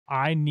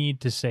I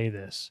need to say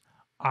this.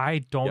 I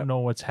don't know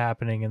what's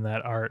happening in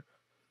that art.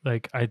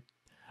 Like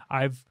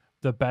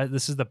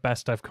this is the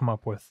best I've come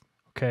up with.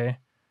 Okay.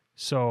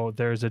 So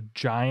there's a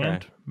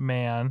giant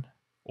man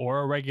or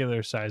a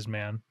regular sized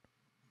man,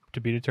 to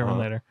be determined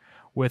later,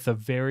 with a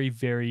very,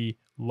 very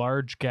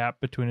large gap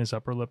between his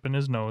upper lip and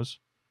his nose.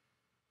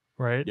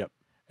 Right? Yep.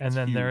 And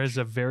then there is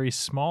a very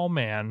small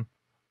man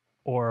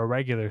or a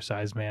regular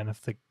sized man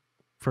if the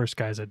first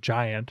guy's a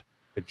giant.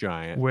 A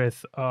giant.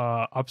 With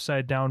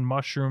upside down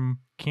mushroom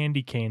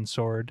candy cane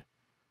sword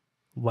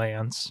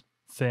lance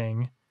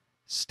thing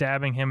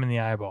stabbing him in the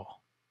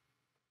eyeball.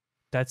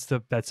 That's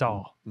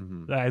all.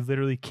 Mm-hmm. I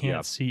literally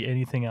can't see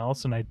anything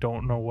else, and I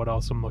don't know what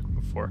else I'm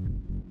looking for.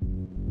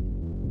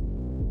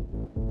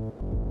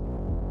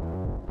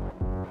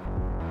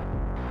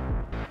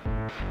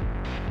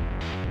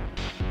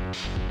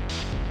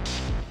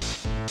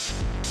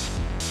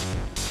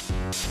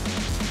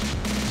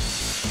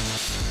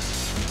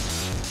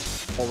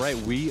 All right,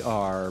 we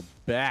are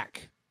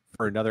back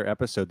for another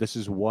episode. This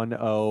is 10.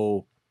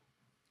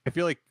 I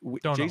feel like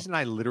Jason and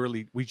I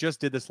literally, we just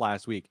did this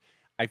last week.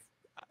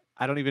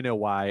 I don't even know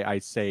why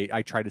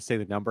I try to say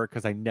the number,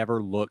 because I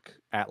never look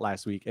at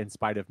last week in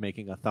spite of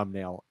making a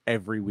thumbnail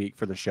every week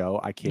for the show.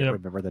 I can't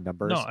remember the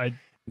numbers. No,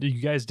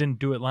 you guys didn't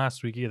do it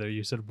last week either.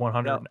 You said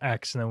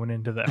 100X and then went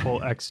into that whole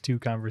X2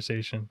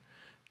 conversation.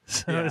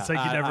 So it's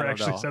like you never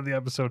actually said the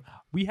episode.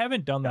 We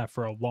haven't done that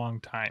for a long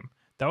time.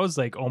 That was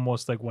like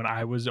almost like when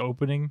I was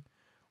opening,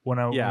 when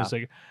I was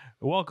like,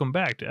 welcome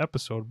back to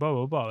episode blah,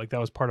 blah, blah. Like that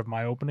was part of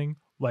my opening,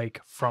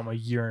 like from a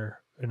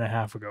year and a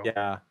half ago.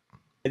 Yeah.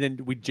 And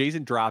then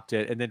Jason dropped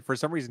it. And then for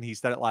some reason he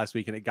said it last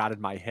week and it got in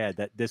my head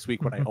that this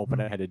week when I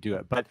opened, I had to do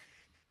it. But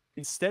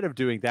instead of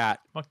doing that,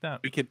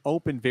 we can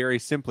open very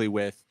simply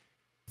with,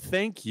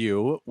 thank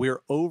you. We're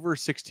over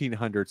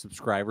 1,600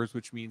 subscribers,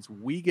 which means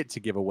we get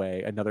to give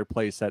away another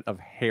playset of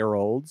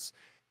Heralds.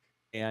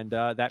 And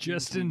that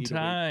just in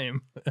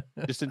time.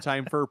 Just in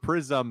time for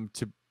Prism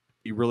to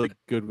be really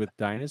good with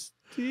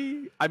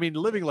Dynasty. I mean,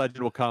 Living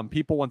Legend will come.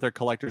 People want their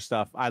collector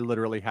stuff. I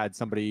literally had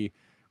somebody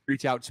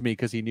reach out to me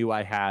because he knew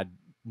I had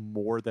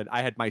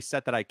I had my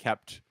set that I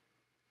kept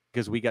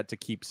because we got to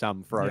keep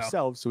some for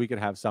ourselves so we could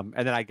have some.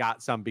 And then I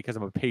got some because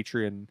I'm a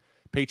patron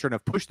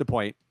of Push the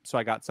Point. So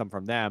I got some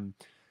from them.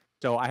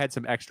 So I had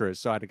some extras.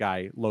 So I had a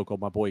guy local,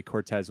 my boy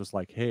Cortez, was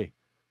like, hey,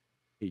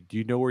 do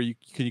you know where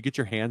can you get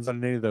your hands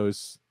on any of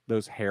those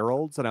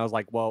Heralds? And I was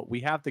like, well, we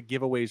have the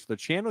giveaways for the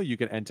channel you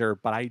can enter,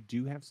 but I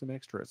do have some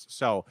extras.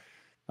 So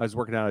I was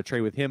working on a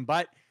trade with him,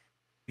 but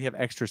we have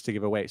extras to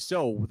give away.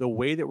 So the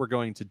way that we're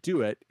going to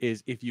do it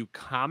is if you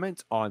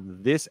comment on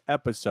this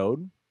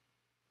episode,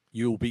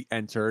 you'll be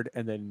entered.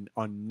 And then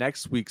on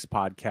next week's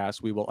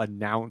podcast, we will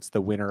announce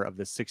the winner of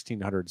the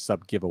 1,600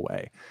 sub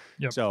giveaway.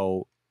 Yep.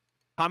 So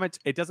comment.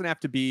 It doesn't have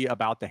to be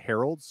about the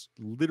Heralds,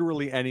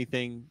 literally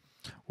anything.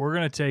 We're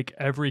going to take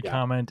every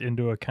comment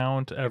into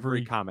account,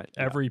 every comment,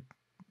 every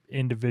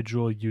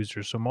individual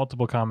user. So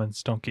multiple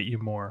comments don't get you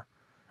more.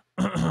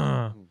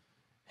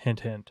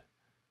 Hint, hint.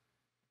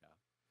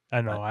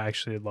 I know. I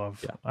actually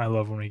love. I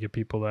love when we get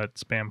people that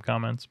spam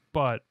comments,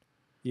 but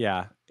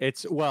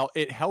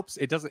it helps.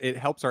 It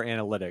helps our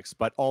analytics,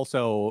 but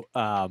also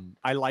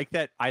I like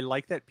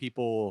that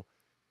people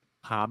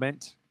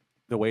comment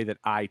the way that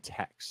I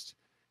text,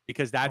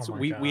 because that's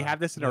we have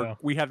this in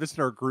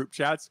our group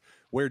chats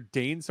where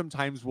Dane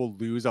sometimes will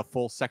lose a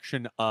full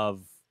section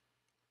of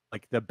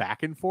like the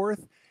back and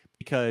forth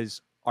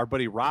because our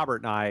buddy Robert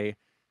and I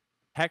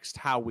text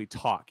how we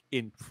talk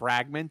in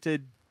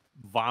fragmented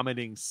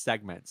vomiting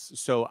segments.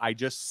 So I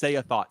just say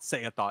a thought.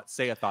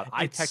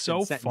 I text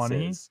so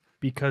funny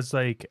because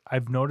like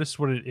I've noticed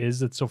what it is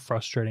that's so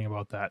frustrating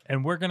about that.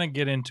 And we're gonna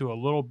get into a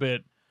little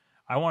bit.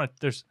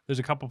 There's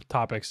a couple of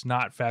topics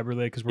not fab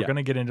related because we're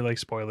gonna get into like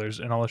spoilers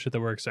and all the shit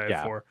that we're excited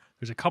for.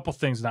 There's a couple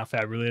things not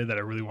fab related that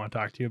I really want to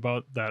talk to you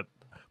about.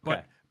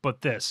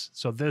 But this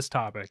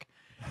topic,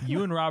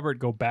 you and Robert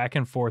go back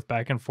and forth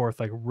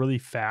like really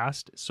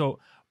fast. So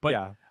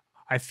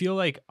I feel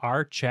like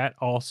our chat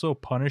also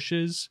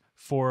punishes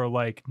for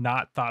like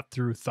not thought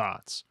through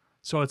thoughts.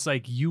 So it's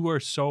like you are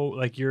so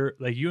like you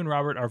and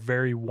Robert are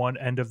very one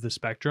end of the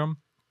spectrum.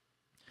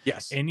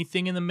 Yes.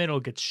 Anything in the middle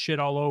gets shit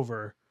all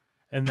over.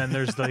 And then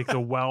there's like the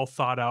well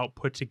thought out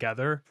put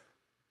together.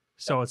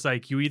 So it's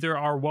like you either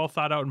are well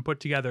thought out and put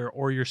together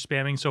or you're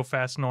spamming so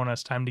fast no one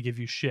has time to give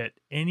you shit.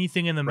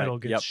 Anything in the middle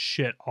gets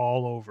shit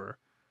all over.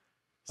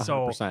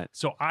 So 100%.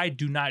 So I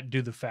do not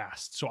do the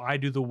fast. So I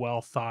do the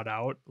well thought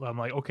out. I'm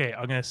like, okay,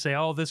 I'm going to say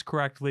all this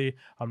correctly.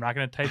 I'm not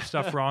going to type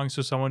stuff wrong.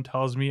 So someone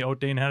tells me, oh,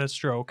 Dane had a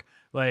stroke.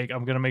 Like,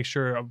 I'm going to make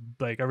sure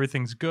like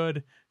everything's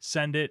good,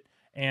 send it.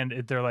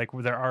 And they're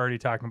already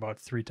talking about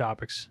 3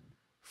 topics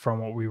from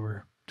what we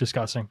were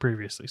discussing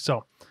previously.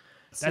 So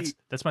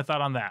that's my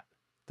thought on that.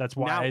 That's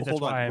why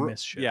I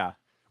miss shit. Yeah.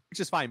 Which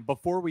is fine.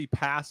 Before we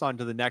pass on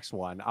to the next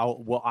one,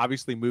 we'll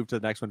obviously move to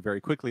the next one very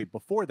quickly.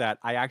 Before that,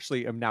 I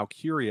actually am now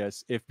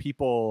curious if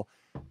people,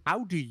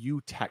 how do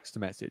you text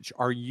message?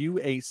 Are you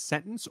a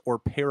sentence or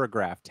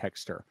paragraph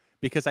texter?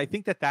 Because I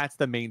think that's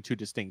the main 2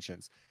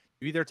 distinctions.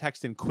 You either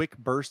text in quick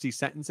bursty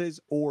sentences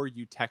or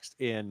you text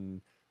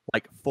in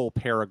like full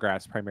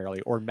paragraphs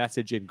primarily, or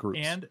message in groups.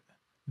 And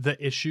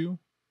the issue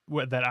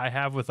that I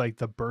have with like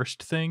the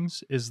burst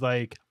things is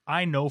like,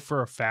 I know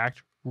for a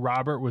fact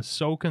Robert was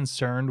so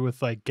concerned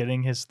with like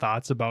getting his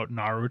thoughts about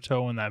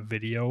Naruto in that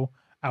video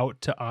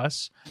out to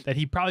us that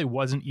he probably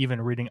wasn't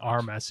even reading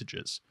our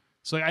messages.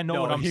 So like, I know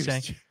what I'm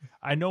saying.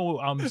 I know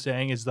what I'm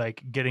saying is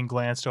like getting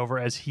glanced over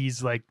as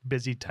he's like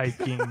busy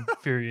typing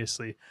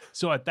furiously.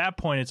 So at that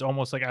point, it's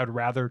almost like I'd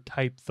rather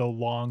type the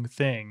long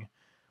thing,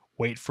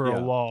 wait for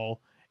a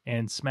lull,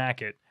 and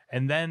smack it.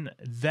 And then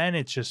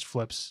it just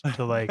flips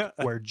to like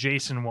where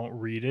Jason won't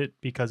read it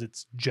because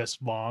it's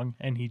just long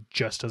and he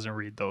just doesn't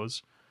read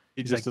those.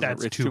 He's like,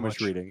 that's too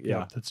much reading.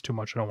 Yeah, that's too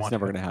much. I don't want. It's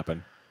never going to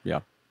happen. Yeah.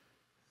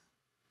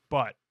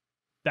 But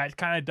that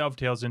kind of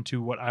dovetails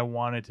into what I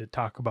wanted to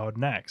talk about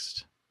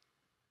next,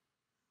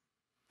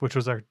 which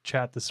was our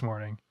chat this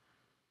morning.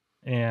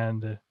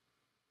 And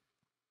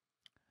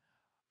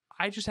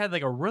I just had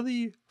like a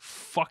really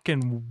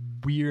fucking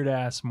weird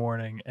ass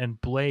morning,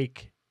 and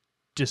Blake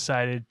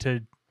decided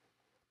to,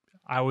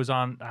 I was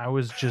on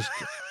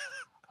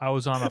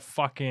a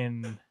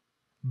fucking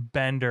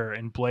bender,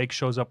 and Blake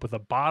shows up with a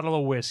bottle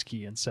of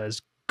whiskey and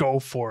says, "Go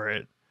for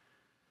it."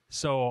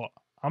 So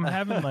I'm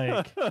having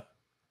like,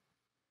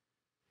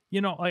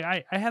 like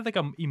I had like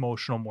an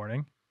emotional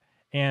morning,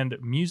 and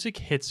music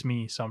hits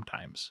me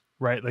sometimes,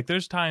 right? Like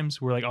there's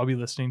times where like I'll be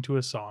listening to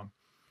a song.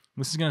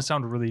 This is going to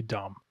sound really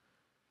dumb,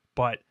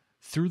 but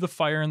Through the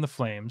Fire and the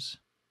Flames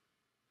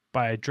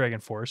by Dragon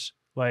Force,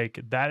 like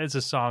that is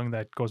a song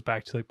that goes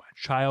back to like my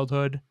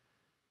childhood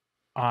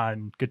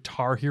on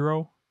Guitar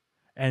Hero.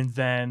 And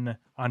then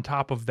on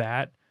top of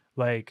that,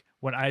 like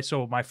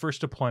so my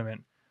first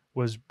deployment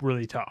was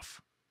really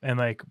tough and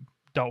like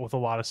dealt with a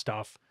lot of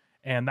stuff.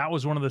 And that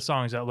was one of the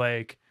songs that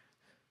like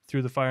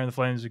Through the Fire and the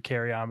Flames would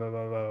carry on, blah,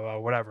 blah, blah, blah,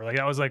 whatever. Like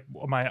that was like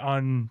my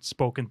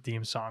unspoken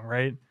theme song,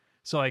 right?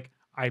 So like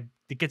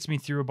it gets me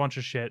through a bunch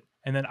of shit.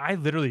 And then I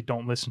literally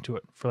don't listen to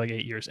it for like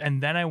 8 years.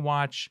 And then I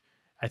watch,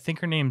 I think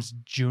her name's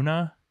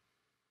Junna.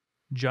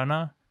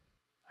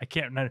 I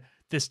can't remember.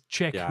 This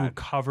chick who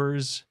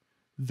covers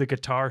the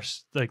guitar,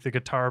 like the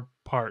guitar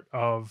part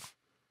of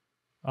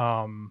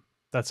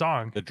that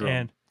song. The drum.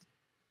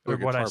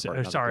 And what I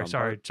said,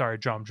 sorry,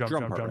 drum.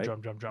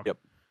 Yep.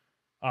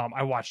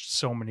 I watched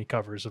so many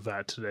covers of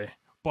that today,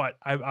 but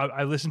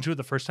I listened to it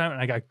the first time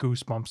and I got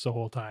goosebumps the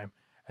whole time.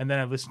 And then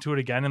I listened to it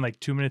again, and like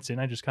 2 minutes in,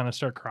 I just kind of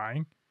start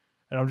crying,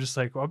 and I'm just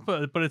like, well,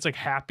 but it's like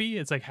happy.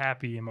 It's like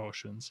happy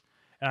emotions.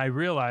 And I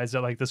realized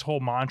that like this whole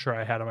mantra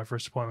I had on my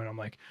first deployment, I'm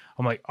like,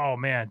 oh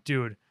man,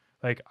 dude,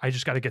 like I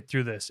just got to get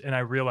through this. And I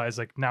realized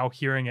like now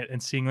hearing it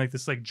and seeing like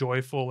this like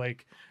joyful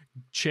like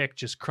chick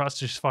just crush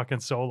this fucking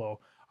solo,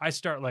 I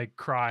start like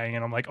crying,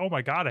 and I'm like, oh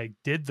my God, I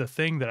did the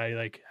thing that I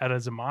like had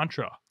as a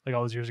mantra like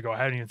all those years ago. I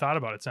hadn't even thought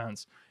about it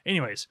since.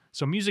 Anyways,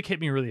 so music hit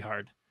me really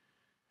hard.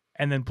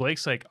 And then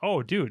Blake's like,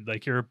 oh dude,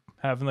 like you're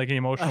having like an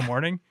emotional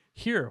morning.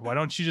 Here, why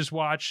don't you just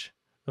watch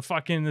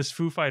this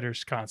Foo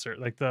Fighters concert,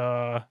 like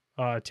the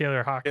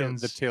Taylor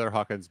Hawkins, the Taylor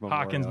Hawkins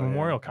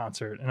Memorial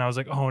concert. And I was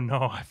like, oh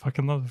no, I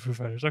fucking love the Foo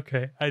Fighters.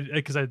 Okay,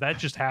 because that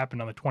just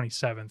happened on the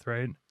 27th,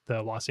 right?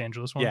 The Los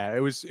Angeles one. Yeah,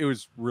 it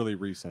was really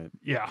recent.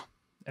 Yeah,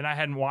 and I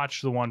hadn't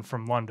watched the one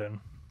from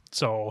London,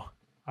 so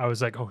I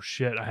was like, oh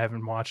shit, I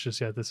haven't watched this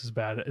yet. This is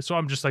bad. So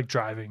I'm just like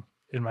driving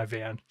in my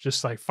van,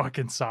 just like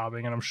fucking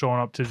sobbing, and I'm showing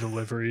up to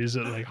deliveries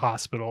at like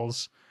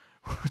hospitals,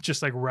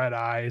 just like red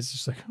eyes,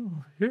 just like,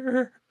 oh,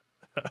 here.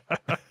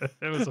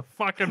 It was a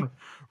fucking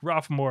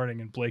rough morning,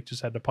 and Blake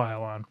just had to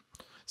pile on.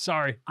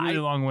 Sorry, really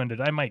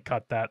long-winded. I might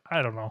cut that.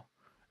 I don't know.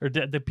 Or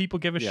did people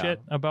give a shit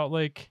about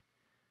like?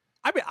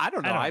 I mean, I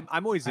don't know.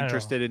 I'm always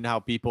interested in how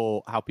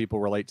people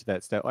relate to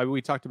that stuff. I mean,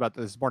 we talked about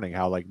this morning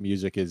how like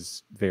music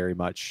is very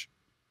much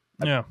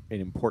an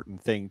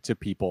important thing to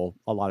people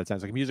a lot of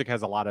times. Like music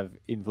has a lot of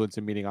influence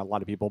and meaning on a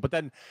lot of people. But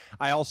then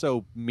I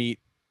also meet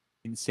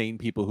insane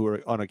people who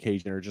are on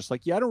occasion are just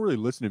like, yeah, I don't really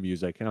listen to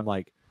music, and I'm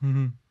like.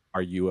 Mm-hmm.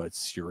 Are you a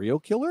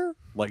serial killer?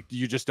 Like,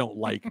 you just don't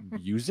like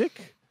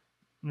music?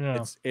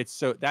 Yeah. It's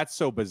so, that's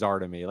so bizarre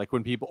to me. Like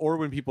when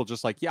people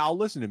just like, yeah, I'll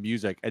listen to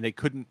music, and they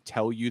couldn't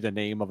tell you the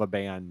name of a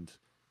band.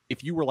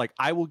 If you were like,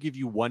 I will give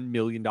you $1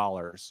 million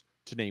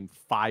to name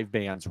 5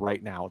 bands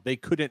right now, they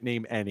couldn't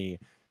name any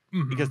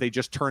because they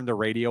just turn the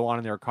radio on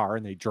in their car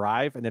and they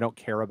drive and they don't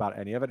care about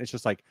any of it. It's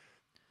just like,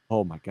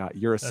 oh my God,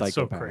 you're a psychopath.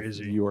 So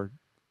crazy.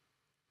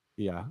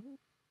 Yeah.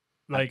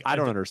 Like I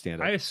don't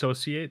understand it. I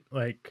associate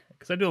like,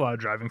 because I do a lot of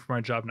driving for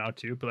my job now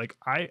too, but like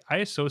I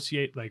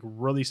associate like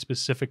really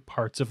specific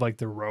parts of like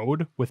the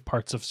road with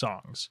parts of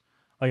songs.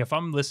 Like if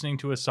I'm listening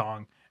to a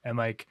song and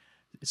like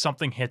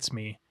something hits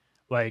me,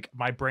 like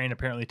my brain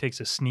apparently takes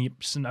a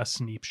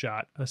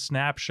snapshot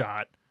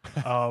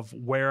of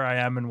where I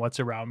am and what's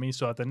around me.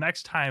 So at the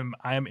next time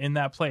I am in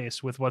that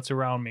place with what's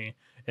around me,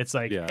 it's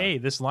like, hey,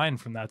 this line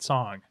from that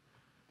song.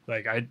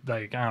 I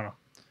don't know.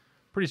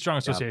 Pretty strong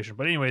association.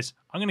 But anyways,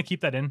 I'm gonna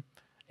keep that in.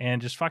 And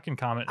just fucking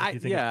comment if you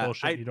think it's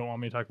bullshit. You don't want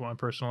me to talk about my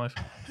personal life,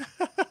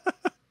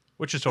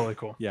 which is totally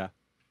cool. Yeah.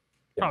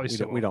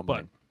 Probably we don't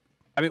mind.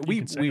 I mean,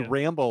 we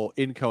ramble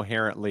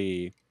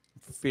incoherently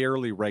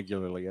fairly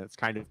regularly. It's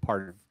kind of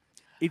part of.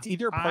 It's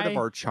either part of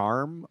our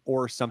charm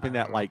or something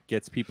that like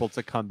gets people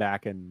to come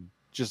back and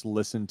just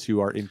listen to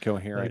our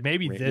incoherent. Like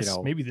maybe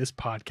this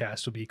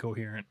podcast will be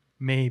coherent.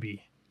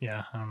 Maybe.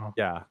 Yeah, I don't know.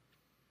 Yeah.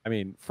 I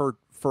mean, for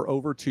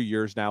over 2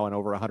 years now and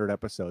over 100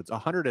 episodes,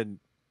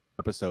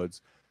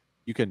 episodes,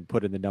 you can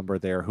put in the number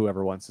there,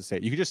 whoever wants to say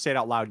it. You can just say it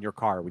out loud in your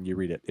car when you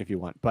read it if you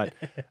want. But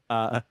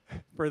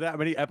for that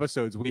many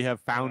episodes, we have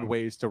found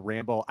ways to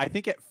ramble. I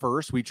think at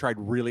first we tried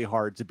really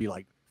hard to be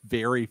like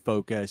very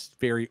focused,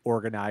 very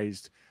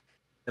organized.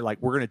 And like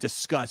we're going to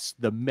discuss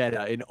the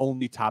meta in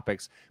only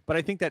topics. But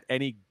I think that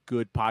any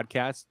good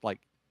podcast like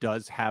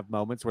does have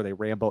moments where they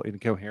ramble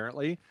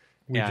incoherently.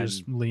 We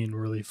just lean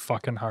really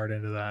fucking hard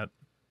into that.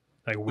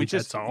 Like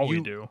that's all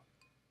we do.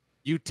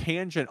 You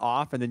tangent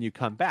off and then you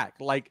come back.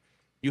 Like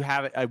you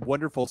have a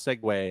wonderful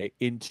segue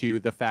into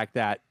the fact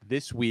that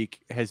this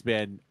week has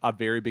been a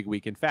very big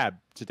week in Fab.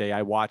 Today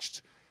I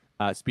watched,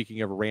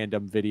 speaking of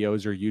random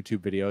videos or YouTube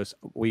videos,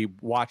 we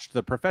watched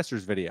the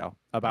professor's video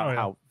about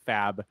how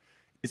Fab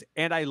is.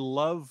 And I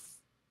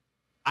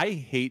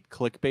hate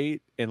clickbait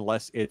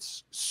unless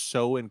it's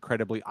so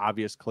incredibly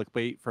obvious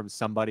clickbait from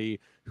somebody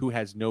who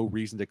has no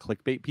reason to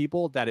clickbait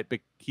people that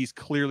he's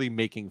clearly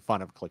making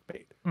fun of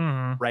clickbait,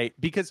 right?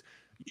 Because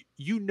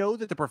you know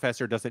that the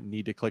professor doesn't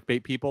need to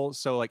clickbait people.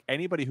 So like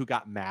anybody who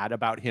got mad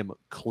about him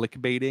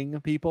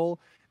clickbaiting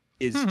people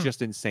is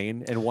just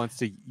insane and wants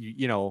to,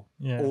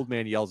 old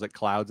man yells at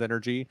clouds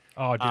energy.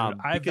 Oh,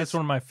 dude, that's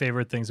one of my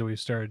favorite things that we've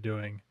started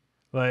doing.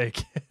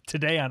 Like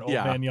today on Old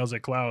Man Yells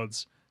at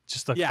Clouds,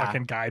 just a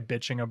fucking guy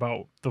bitching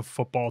about the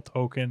football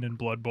token in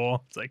Blood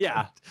Bowl. It's like,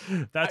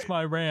 that's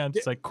my rant.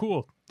 It's like,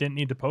 cool. Didn't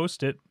need to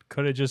post it.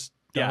 Could have just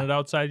done it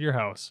outside your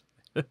house.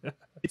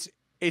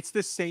 It's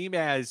the same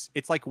as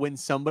it's like when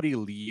somebody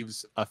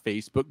leaves a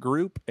Facebook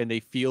group and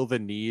they feel the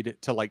need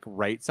to like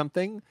write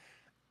something.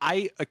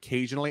 I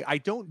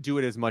don't do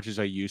it as much as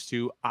I used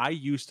to. I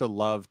used to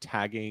love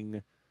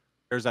tagging.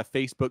 There's a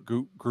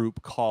Facebook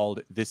group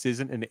called "This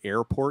Isn't an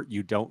Airport.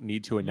 You Don't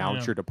Need to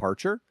Announce Your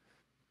Departure."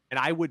 And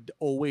I would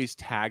always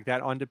tag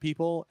that onto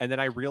people. And then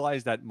I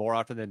realized that more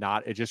often than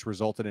not, it just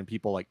resulted in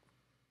people like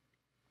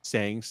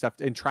saying stuff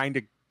and trying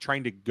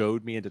to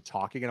goad me into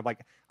talking. And I'm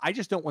like, I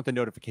just don't want the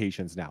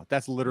notifications now.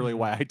 That's literally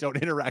why I don't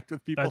interact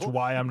with people. That's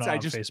why I'm not on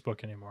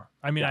Facebook anymore.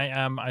 I mean, I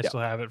am. I still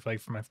have it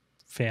like for my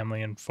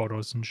family and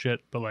photos and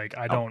shit. But like,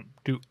 I don't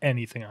do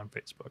anything on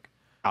Facebook.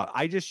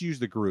 I just use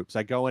the groups.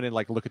 I go in and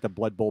like look at the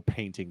Blood Bowl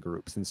painting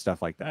groups and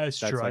stuff like that. That's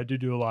true. Like, I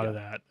do a lot of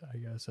that. I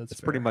guess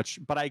that's pretty much.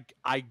 But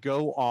I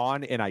go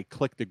on and I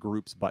click the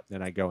groups button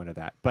and I go into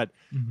that. But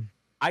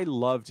I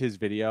loved his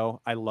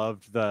video. I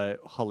loved the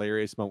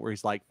hilarious moment where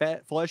he's like,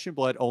 Flesh and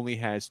Blood only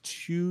has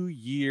 2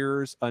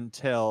 years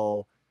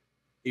until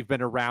they've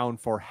been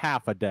around for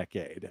half a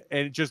decade,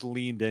 and it just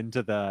leaned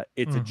into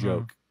it's a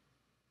joke.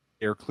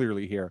 They're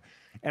clearly here,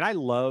 and I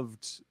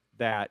loved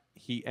that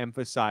he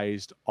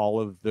emphasized all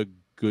of the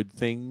good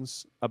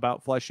things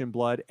about Flesh and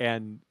Blood.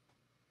 And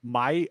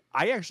I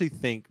actually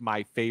think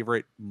my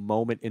favorite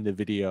moment in the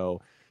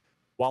video,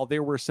 while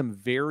there were some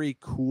very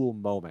cool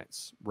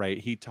moments, right?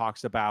 He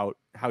talks about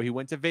how he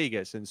went to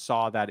Vegas and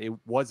saw that it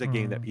was a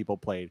game that people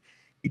played.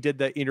 He did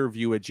the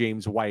interview with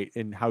James White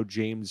and how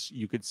James,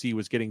 you could see,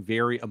 was getting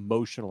very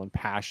emotional and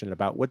passionate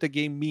about what the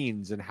game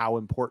means and how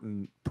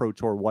important Pro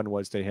Tour 1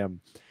 was to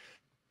him.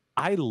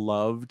 I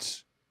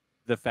loved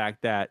the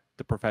fact that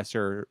the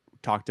professor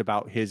talked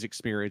about his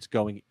experience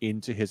going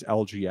into his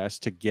LGS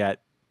to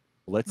get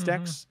Blitz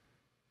decks.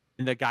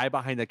 And the guy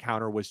behind the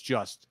counter was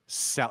just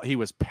he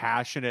was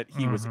passionate.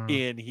 He was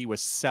he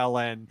was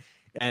selling.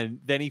 And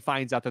then he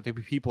finds out that the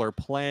people are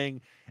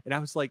playing. And I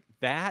was like,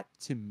 that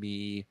to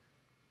me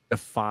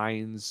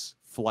defines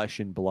Flesh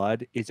and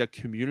Blood. It's a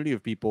community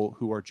of people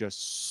who are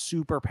just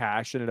super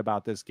passionate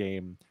about this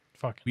game.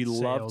 We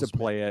love to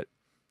play it.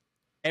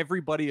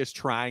 Everybody is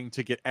trying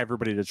to get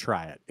everybody to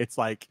try it. It's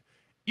like,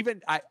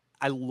 even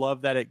I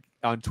love that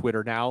on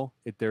Twitter now,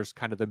 there's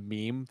kind of the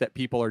meme that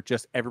people are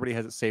just, everybody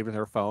has it saved in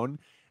their phone.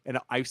 And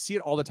I see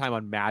it all the time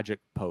on Magic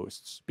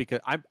posts because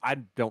I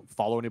don't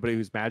follow anybody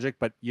who's Magic,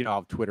 but you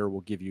know, Twitter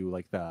will give you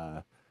like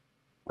the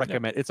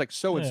recommend. It's like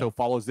so-and-so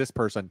follows this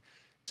person.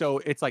 So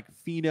it's like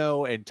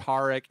Fino and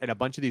Tarek and a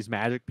bunch of these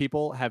Magic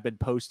people have been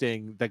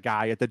posting the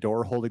guy at the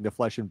door holding the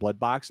Flesh and Blood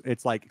box.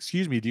 It's like,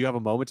 excuse me, do you have a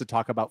moment to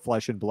talk about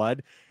Flesh and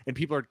Blood? And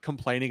people are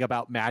complaining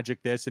about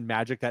Magic this and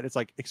Magic that. It's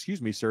like,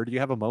 excuse me, sir, do you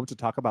have a moment to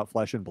talk about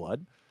Flesh and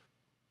Blood?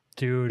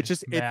 Dude, it's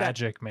just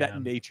Magic, man.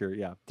 That nature,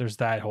 yeah. There's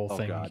that whole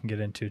thing you can get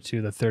into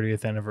too, the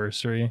 30th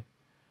anniversary.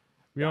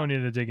 We don't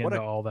need to dig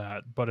into all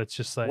that, but it's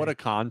just like... What a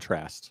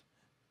contrast.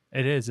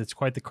 It is. It's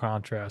quite the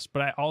contrast.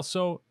 But I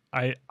also...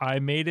 I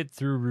made it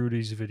through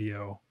Rudy's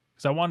video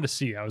because I wanted to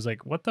see. I was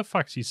like, what the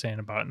fuck's he saying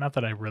about it? Not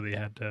that I really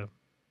had to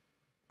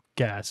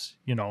guess,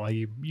 you know, like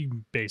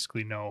you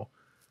basically know.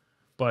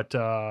 But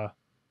I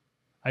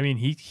mean,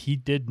 he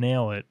did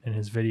nail it in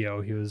his video.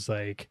 He was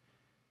like,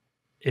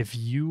 if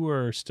you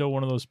were still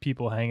one of those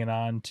people hanging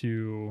on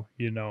to,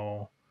 you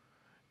know,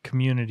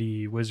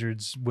 community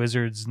wizards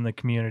in the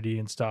community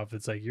and stuff.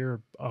 It's like,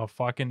 you're a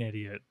fucking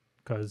idiot,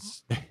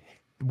 because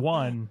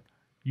one,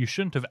 you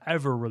shouldn't have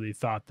ever really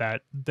thought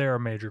that they're a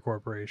major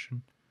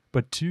corporation,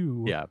 but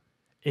two,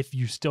 if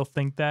you still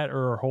think that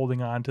or are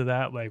holding on to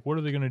that, like, what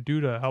are they going to do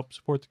to help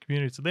support the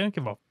community? So they don't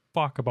give a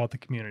fuck about the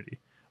community,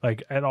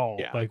 like, at all.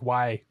 Like,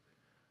 why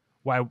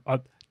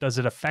does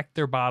it affect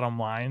their bottom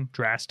line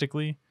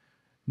drastically?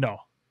 No.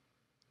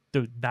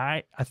 Dude,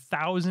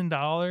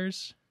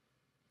 $1,000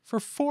 for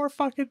 4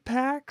 fucking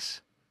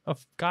packs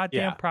of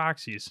goddamn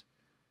proxies.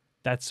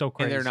 That's so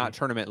crazy. And they're not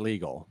tournament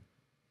legal.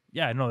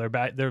 Yeah, no, they're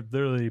bad. They're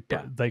literally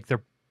like,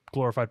 they're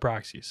glorified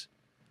proxies.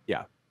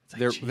 Yeah.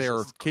 Like,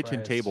 they're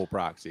kitchen table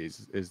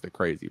proxies is the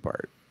crazy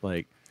part.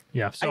 Like,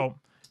 yeah. So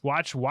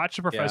watch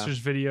the professor's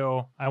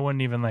video. I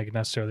wouldn't even like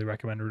necessarily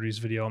recommend Rudy's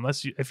video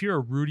unless if you're a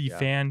Rudy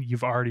fan,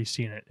 you've already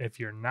seen it. If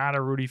you're not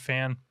a Rudy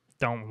fan,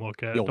 don't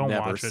look at it. Don't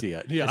never watch see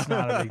it. Yeah. It's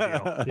not a big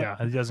deal. Yeah,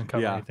 it doesn't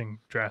cover anything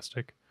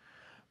drastic.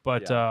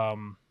 But yeah,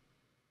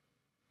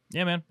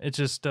 man, it's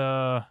just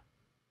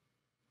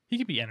he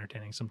can be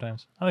entertaining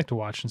sometimes. I like to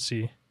watch and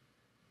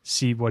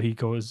see what he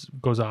goes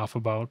off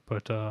about.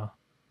 But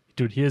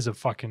dude, he is a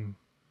fucking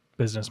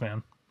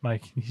businessman.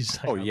 Like, he's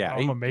like,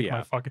 I'm gonna make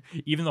my fucking.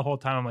 Even the whole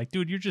time, I'm like,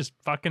 dude, you're just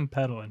fucking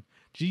peddling.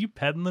 You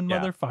peddling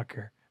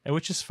motherfucker, and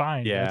which is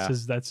fine. Yeah,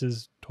 that's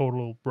his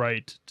total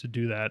right to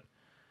do that.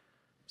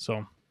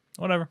 So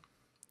whatever.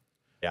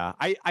 Yeah,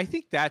 I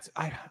think that's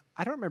I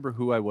don't remember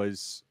who I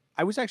was.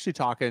 I was actually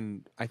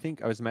talking. I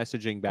think I was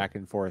messaging back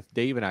and forth.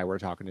 Dave and I were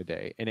talking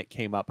today, and it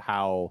came up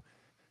how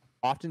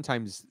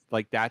oftentimes,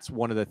 like, that's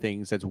one of the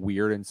things that's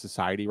weird in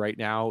society right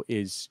now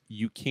is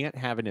you can't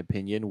have an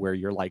opinion where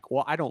you're like,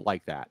 well, I don't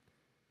like that,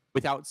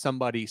 without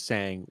somebody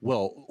saying,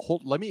 well,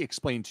 let me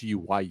explain to you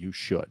why you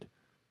should.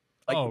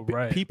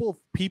 Like,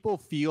 people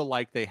feel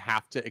like they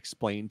have to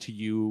explain to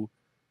you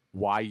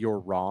why you're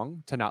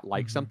wrong to not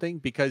like something,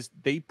 because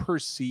they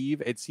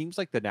perceive, it seems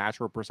like the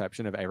natural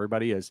perception of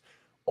everybody is,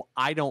 well,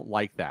 I don't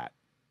like that.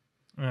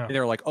 Yeah. And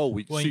they're like, oh,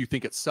 so you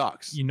think it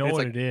sucks. You know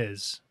what it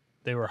is?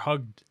 They were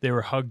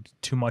hugged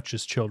too much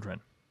as children,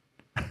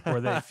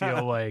 where they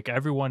feel like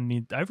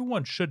everyone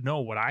should know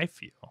what I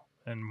feel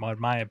and what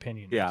my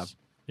opinion is.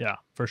 Yeah,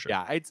 for sure.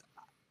 Yeah, it's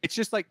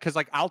just like, because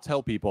like I'll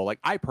tell people, like,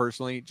 I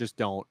personally just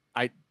don't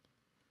I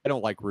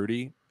don't like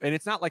Rudy, and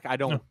it's not like I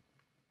don't.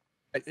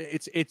 No.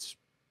 It's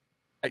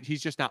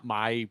he's just not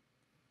my.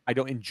 I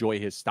don't enjoy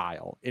his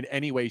style in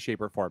any way, shape,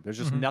 or form. There's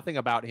just nothing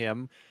about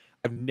him.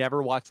 I've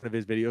never watched one of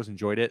his videos,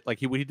 enjoyed it. Like,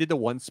 he did the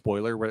one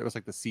spoiler where it was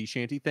like the sea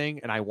shanty thing,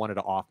 and I wanted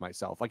to off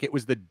myself. Like, it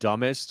was the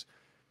dumbest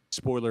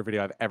spoiler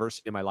video I've ever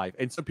seen in my life.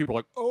 And some people are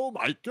like, "Oh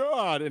my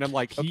god!" And I'm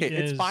like, "Okay,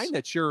 it's fine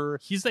that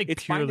he's like,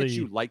 it's purely, fine that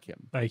you like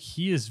him. Like,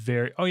 he is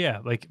very. Oh yeah,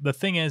 like the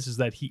thing is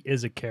that he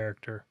is a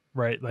character,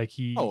 right? Like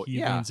he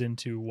leans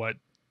into what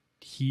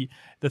he.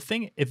 The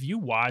thing, if you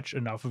watch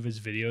enough of his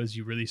videos,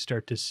 you really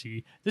start to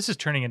see. This is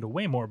turning into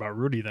way more about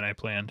Rudy than I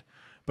planned.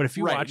 But if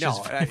you watch you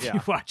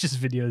watch his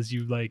videos,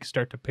 you like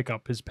start to pick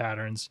up his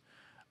patterns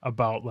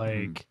about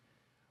like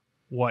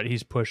what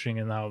he's pushing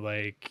and how,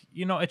 like,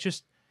 you know, it's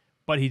just.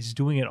 But he's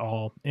doing it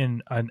all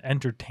in an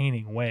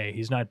entertaining way.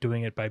 He's not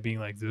doing it by being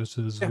like, this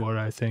is what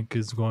I think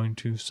is going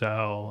to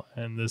sell,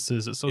 and this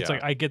is so. It's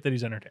like, I get that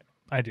he's entertaining.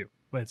 I do,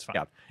 but it's fine.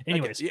 Yeah.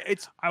 Anyways,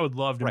 I would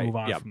love to move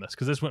on from this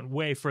because this went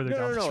way further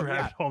down this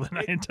rabbit hole than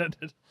I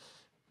intended.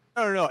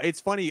 No. It's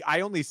funny.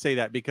 I only say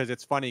that because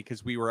it's funny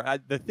because we were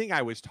the thing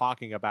I was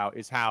talking about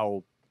is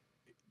how,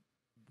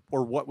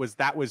 or what was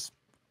that was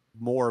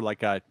more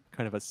like a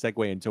kind of a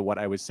segue into what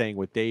I was saying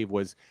with Dave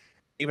was,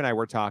 Dave and I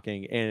were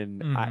talking,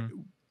 and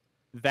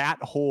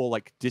that whole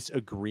like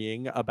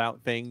disagreeing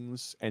about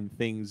things and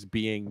things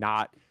being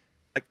not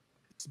like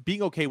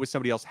being okay with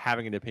somebody else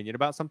having an opinion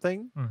about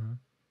something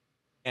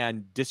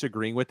and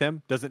disagreeing with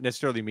them doesn't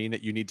necessarily mean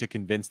that you need to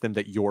convince them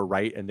that you're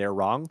right and they're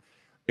wrong.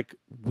 Like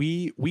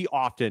we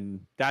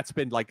often, that's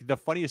been like the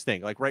funniest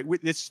thing, like, right,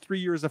 this 3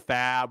 years of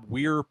Fab,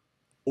 we're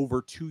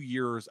over 2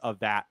 years of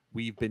that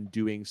we've been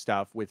doing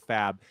stuff with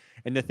Fab.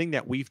 And the thing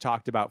that we've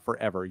talked about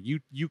forever, you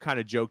kind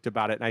of joked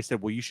about it, and I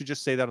said, well, you should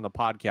just say that on the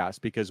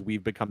podcast because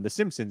we've become the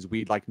Simpsons.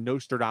 We like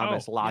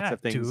Nostradamus lots of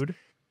things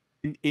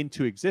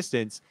into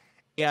existence.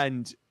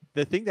 And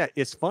the thing that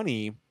is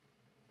funny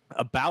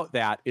about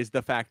that is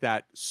the fact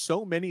that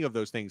so many of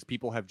those things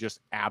people have just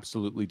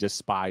absolutely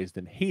despised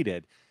and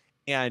hated.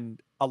 And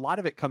a lot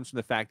of it comes from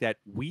the fact that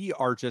we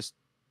are just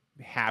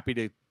happy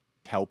to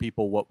tell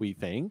people what we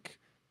think.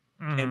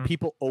 And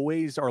people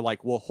always are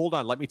like, well, hold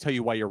on, let me tell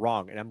you why you're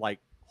wrong. And I'm like,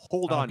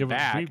 hold on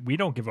back. We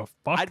don't give a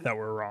fuck that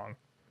we're wrong.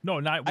 No,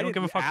 we don't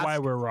give a fuck why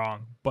we're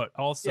wrong. But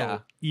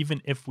also,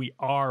 even if we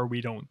are,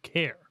 we don't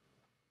care.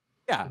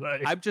 Yeah,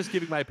 like, I'm just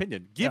giving my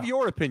opinion. Give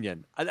your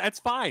opinion. That's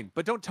fine.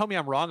 But don't tell me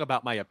I'm wrong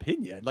about my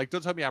opinion. Like,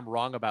 don't tell me I'm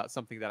wrong about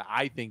something that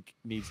I think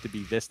needs to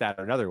be this, that,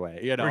 or another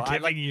way. You know,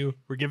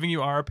 we're giving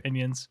you our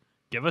opinions.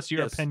 Give us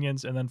your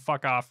opinions, and then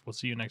fuck off. We'll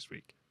see you next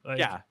week. Like,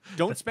 yeah,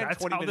 don't spend that's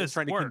 20 how minutes this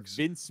trying to works.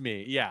 convince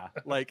me. Yeah,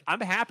 like I'm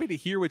happy to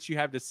hear what you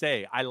have to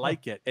say. I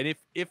like it. And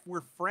if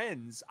we're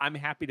friends, I'm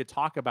happy to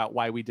talk about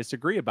why we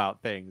disagree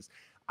about things.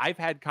 I've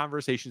had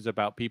conversations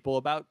about people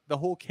about the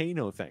whole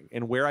Kano thing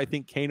and where I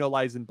think Kano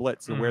lies in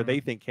Blitz and where they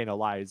think Kano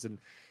lies. And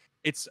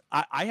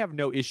I have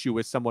no issue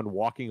with someone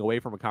walking away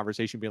from a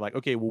conversation being like,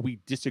 okay, well, we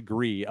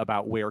disagree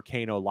about where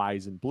Kano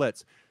lies in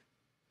Blitz.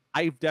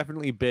 I've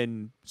definitely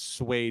been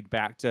swayed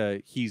back to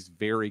he's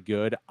very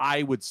good.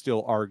 I would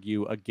still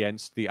argue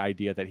against the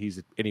idea that he's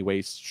in any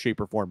way,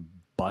 shape, or form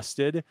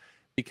busted,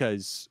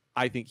 because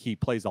I think he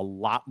plays a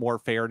lot more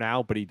fair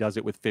now, but he does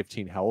it with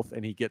 15 health,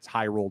 and he gets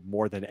high rolled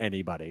more than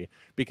anybody.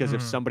 Because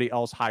if somebody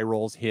else high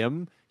rolls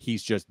him,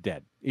 he's just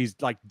dead. He's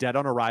like dead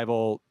on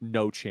arrival,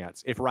 no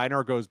chance. If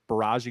Reinar goes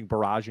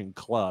barraging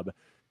club,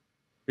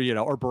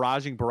 or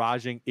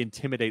barraging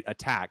intimidate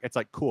attack, it's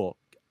like, cool.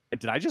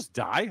 Did I just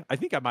die? I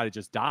think I might have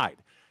just died.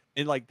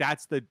 And like,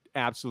 that's the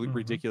absolute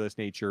ridiculous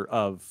nature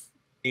of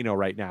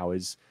right now,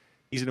 is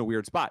he's in a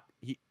weird spot.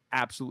 He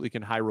absolutely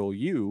can high roll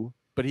you,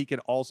 but he can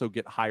also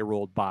get high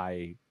rolled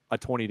by a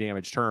 20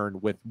 damage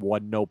turn with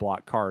one no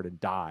block card and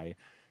die.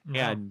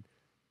 Yeah. And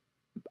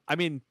I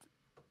mean,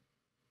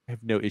 I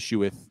have no issue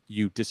with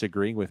you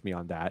disagreeing with me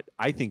on that.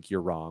 I think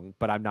you're wrong,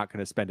 but I'm not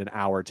going to spend an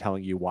hour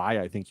telling you why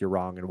I think you're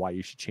wrong and why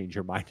you should change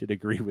your mind and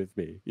agree with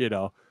me.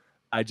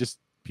 I just,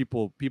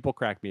 people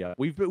crack me up.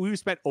 We've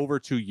spent over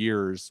 2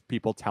 years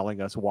people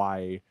telling us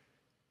why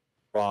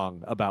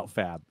wrong about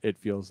Fab. It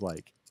feels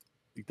like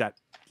that,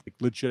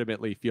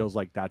 legitimately feels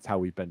like that's how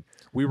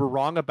we were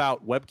wrong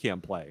about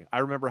webcam play. I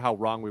remember how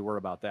wrong we were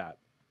about that.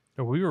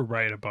 We were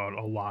right about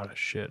a lot of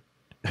shit,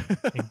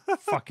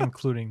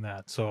 including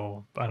that.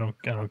 So I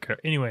don't care.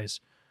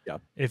 Anyways, yeah.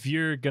 If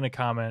you're gonna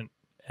comment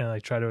and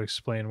like try to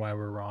explain why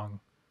we're wrong,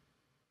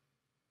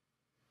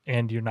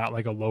 and you're not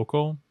like a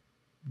local,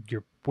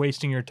 you're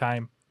wasting your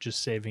time.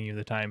 Just saving you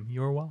the time.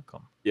 You're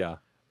welcome. Yeah.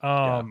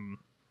 But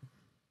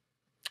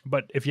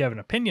if you have an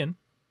opinion,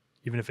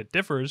 even if it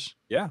differs,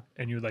 yeah,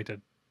 and you'd like to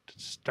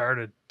start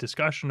a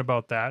discussion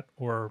about that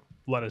or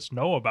let us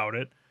know about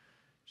it,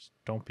 just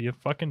don't be a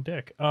fucking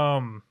dick.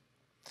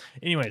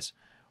 Anyways,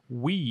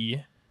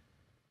 we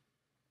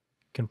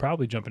can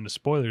probably jump into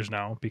spoilers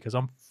now because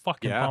I'm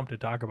fucking pumped to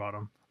talk about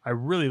them. I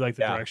really like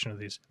the direction of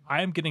these.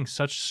 I am getting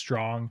such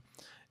strong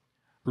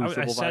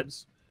Crucible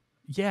vibes.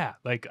 Yeah,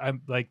 like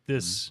I'm like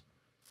this.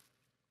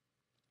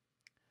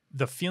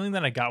 The feeling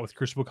that I got with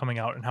Crucible coming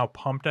out and how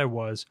pumped I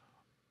was.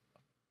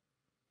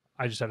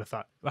 I just had a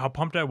thought. How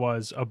pumped I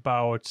was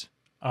about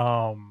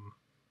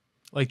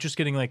like just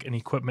getting like an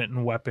equipment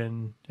and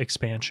weapon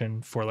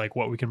expansion for like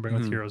what we can bring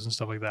with heroes and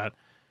stuff like that.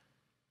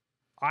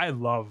 I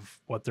love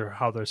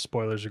how their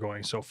spoilers are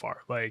going so far.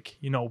 Like,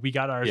 we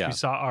got ours, we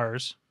saw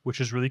ours, which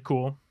is really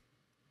cool.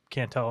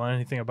 Can't tell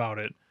anything about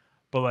it.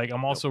 But like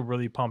I'm also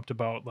really pumped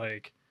about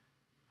like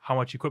how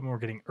much equipment we're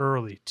getting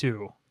early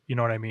too. You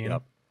know what I mean?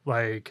 Yep.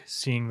 Like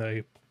seeing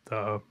the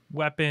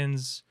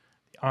weapons,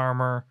 the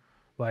armor,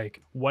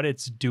 like what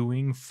it's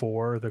doing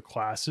for the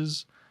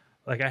classes.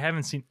 Like I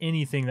haven't seen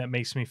anything that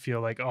makes me feel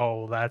like,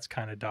 oh, that's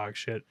kind of dog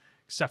shit,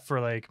 except for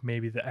like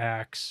maybe the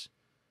axe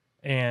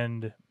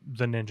and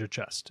the ninja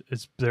chest.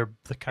 They're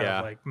the kind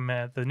of like,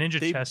 man, the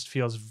ninja chest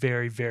feels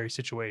very, very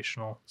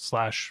situational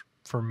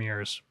 / for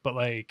mirrors, but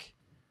like,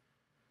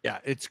 yeah,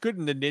 it's good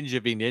in the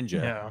ninja v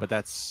ninja, but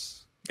that's.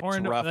 Or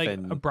in like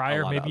a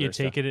Briar, maybe you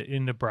take it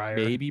into Briar.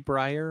 Maybe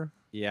Briar,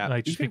 yeah.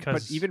 Like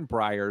but even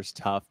Briar's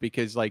tough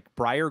because like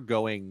Briar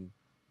going,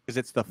 because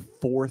it's the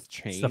 4th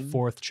chain. It's the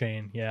 4th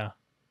chain,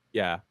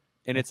 yeah.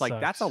 And it's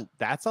like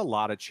that's a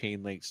lot of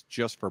chain links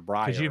just for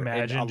Briar. Could you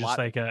imagine just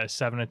like a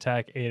 7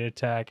 attack, 8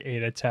 attack,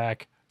 8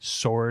 attack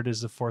sword is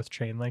the 4th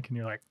chain link, and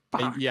you're like,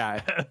 fuck. Yeah,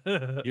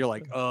 you're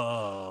like,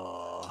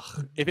 oh,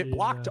 if it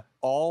blocked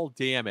all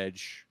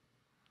damage,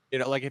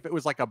 like if it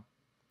was like a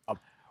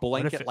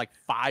blanket like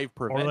 5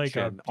 prevention or like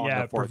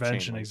on the 4th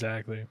prevention chain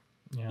exactly.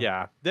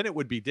 Yeah, then it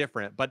would be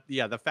different. But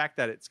yeah, the fact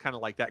that it's kind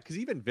of like that, because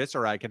even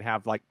Viscera can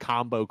have like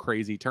combo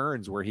crazy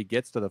turns where he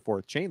gets to the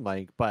 4th chain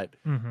link, but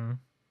I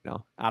don't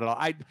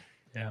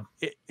know.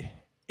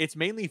 It's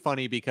mainly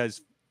funny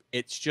because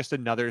it's just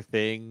another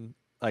thing.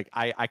 Like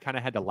I kind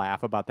of had to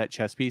laugh about that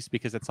chess piece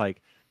because it's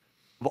like,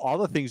 of all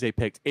the things they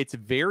picked, it's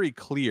very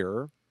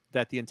clear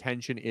that the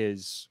intention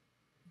is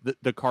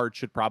the card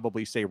should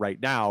probably say right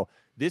now,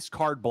 this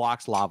card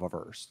blocks Lava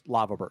Burst.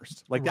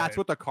 Like that's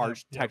what the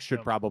card text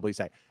should probably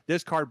say.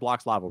 This card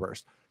blocks Lava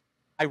Burst.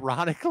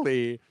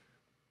 Ironically,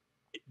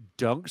 it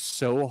dunks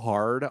so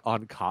hard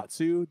on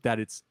Katsu that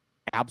it's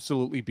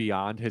absolutely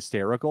beyond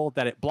hysterical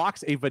that it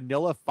blocks a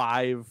vanilla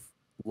 5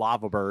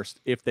 Lava Burst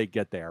if they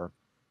get there.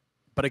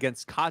 But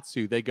against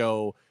Katsu, they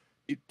go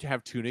to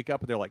have Tunic up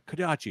and they're like,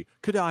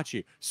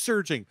 Kadachi,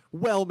 Surging,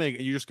 Whelming.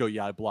 And you just go,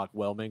 yeah, I block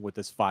Whelming with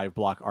this 5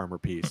 block armor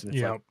piece. And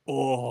it's like,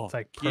 oh, it's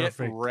like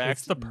perfect.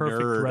 It's the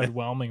perfect nerd. red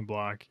Whelming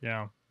block.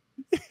 Yeah.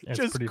 It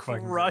just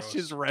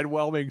crushes red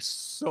Whelming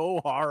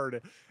so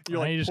hard.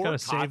 You just gotta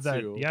save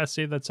that. Yeah,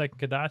 save that second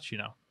Kadachi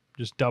now.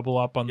 Just double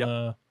up on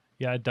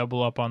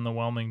double up on the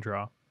Whelming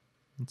draw.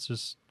 It's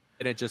just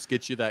And it just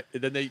gets you that.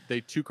 And then they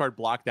 2-card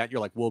block that. You're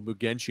like, well,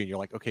 Mugenshi. And you're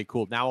like, okay,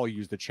 cool. Now I'll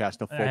use the chest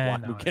to full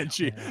block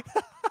Mugenshi.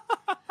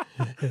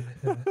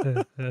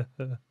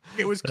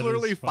 It was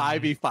clearly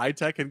 5e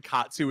Tech, and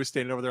Katsu was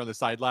standing over there on the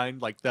sideline.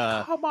 Like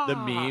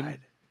the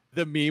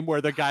meme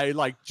where the guy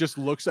like just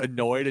looks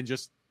annoyed and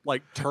just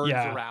like turns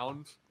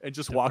around and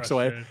just walks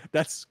away.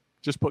 That's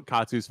just put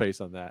Katsu's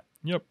face on that.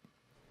 Yep.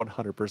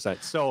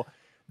 100%. So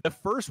the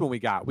first one we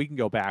got, we can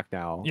go back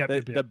now.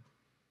 Yep.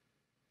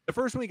 The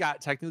first one we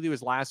got technically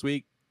was last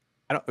week.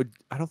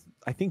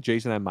 I think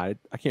Jason and I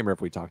can't remember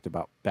if we talked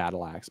about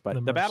Battle Axe,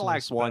 but the Battle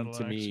Axe one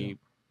to me,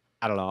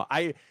 I don't know.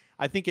 I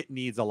think it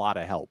needs a lot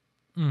of help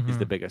is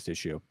the biggest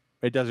issue.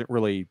 It doesn't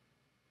really,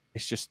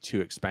 it's just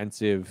too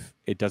expensive.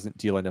 It doesn't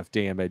deal enough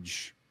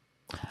damage.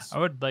 I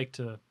would like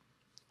to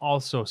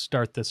also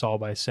start this all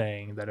by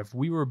saying that if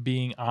we were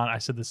being on, I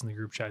said this in the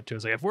group chat too,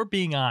 it's like if we're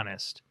being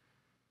honest,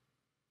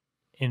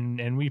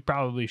 and we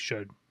probably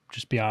should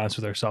just be honest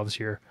with ourselves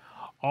here,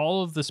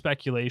 all of the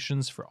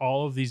speculations for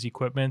all of these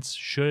equipments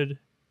should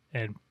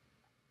and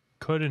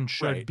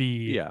should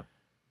be,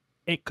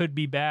 it could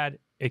be bad,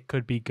 it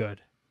could be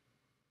good.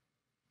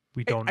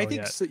 We don't know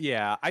yet. So,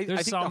 there's I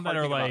think some that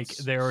are like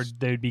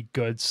they'd be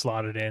good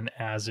slotted in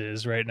as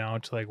is right now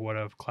to like what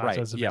a class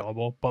is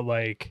available, but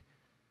like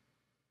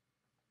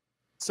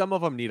some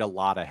of them need a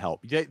lot of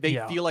help. They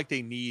feel like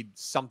they need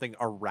something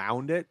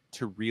around it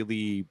to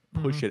really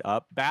push it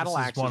up. Battle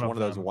Axe is one of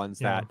those ones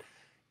that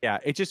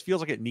it just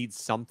feels like it needs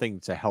something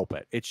to help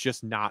it. It's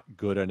just not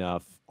good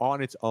enough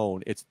on its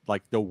own. It's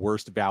like the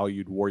worst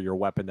valued warrior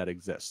weapon that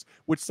exists,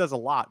 which says a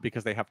lot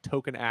because they have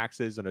token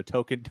axes and a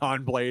token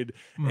Dawnblade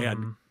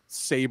and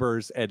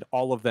sabers, and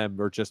all of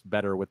them are just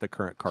better with the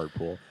current card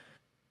pool.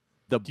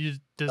 The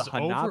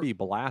Hanabi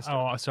Blaster.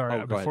 Oh,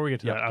 sorry. Before we get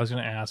to that, I was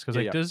going to ask,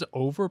 does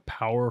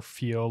overpower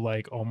feel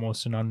like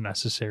almost an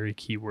unnecessary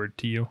keyword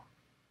to you?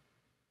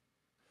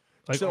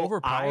 Like so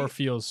overpower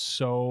feels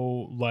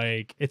so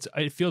like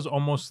it feels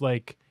almost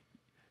like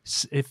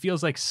it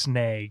feels like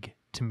snag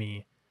to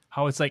me.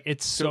 How it's like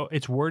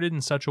it's worded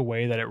in such a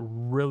way that it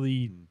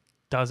really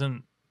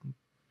doesn't.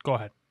 Go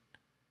ahead.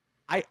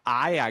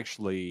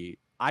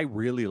 I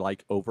really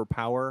like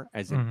overpower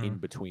as an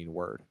in-between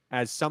word,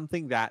 as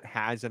something that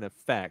has an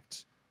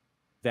effect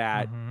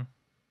that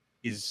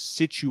is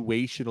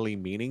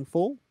situationally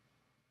meaningful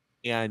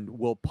and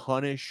will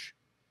punish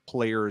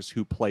players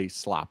who play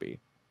sloppy.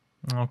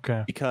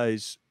 Okay.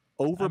 Because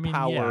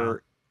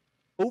overpower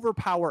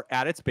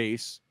at its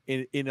base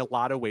in a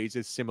lot of ways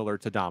is similar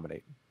to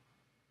dominate.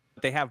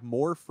 They have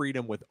more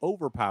freedom with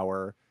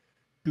overpower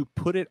to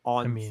put it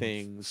on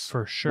things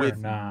for sure with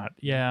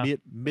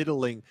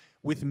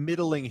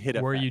middling hit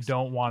effects, where you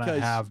don't want to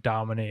have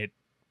dominate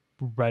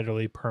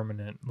readily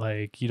permanent.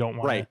 Like you don't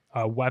want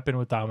a weapon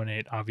with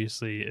dominate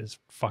obviously is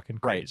fucking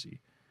crazy.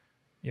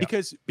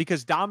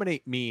 Because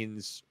dominate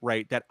means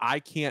that I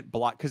can't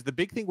block, because the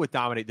big thing with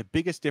dominate, the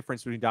biggest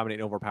difference between dominate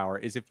and overpower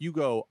is if you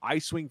go I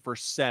swing for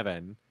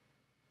 7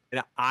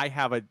 and I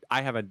have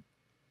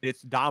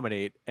it's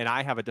dominate and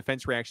I have a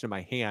defense reaction in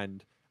my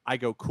hand, I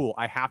go cool,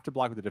 I have to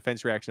block with the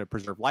defense reaction to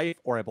preserve life,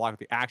 or I block with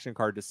the action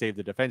card to save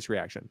the defense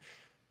reaction.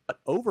 But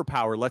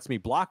overpower lets me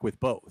block with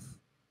both.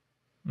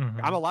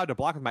 I'm allowed to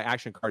block with my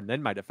action card and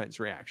then my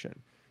defense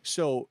reaction.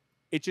 So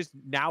it just,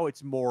 now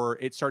it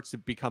starts to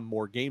become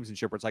more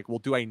gamesmanship where it's like, well,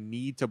 do I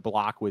need to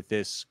block with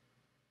this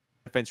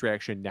defense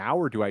reaction now,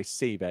 or do I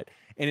save it?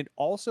 And it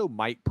also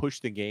might push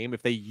the game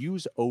if they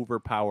use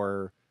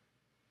overpower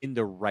in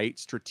the right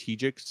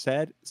strategic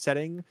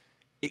setting.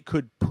 It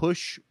could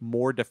push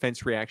more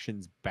defense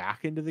reactions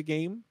back into the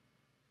game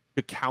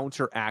to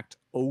counteract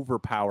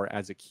overpower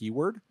as a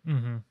keyword.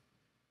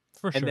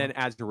 For sure. And then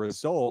as a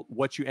result,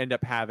 what you end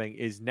up having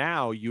is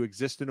now you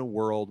exist in a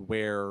world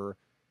where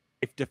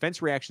if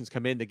defense reactions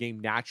come in, the game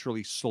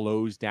naturally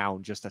slows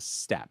down just a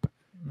step.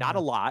 Not a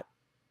lot.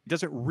 It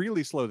doesn't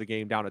really slow the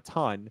game down a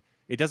ton.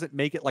 It doesn't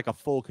make it like a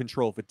full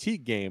control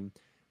fatigue game,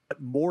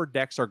 but more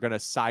decks are going to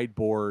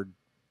sideboard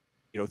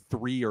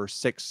 3 or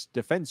 6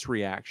 defense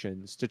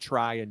reactions to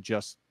try and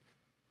just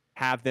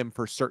have them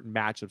for certain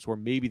matchups where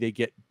maybe they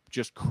get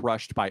just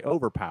crushed by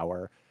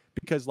overpower.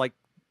 Because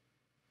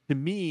to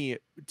me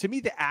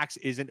the axe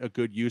isn't a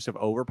good use of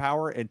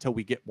overpower until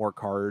we get more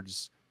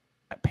cards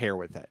that pair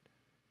with it.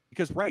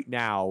 Because right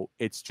now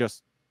it's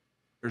just,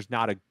 there's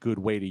not a good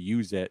way to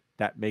use it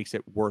that makes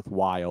it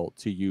worthwhile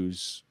to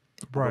use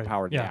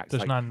overpower in the axe.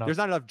 There's not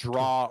enough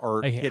draw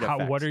or hit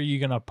effects. What are you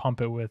gonna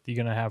pump it with? You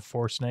gonna have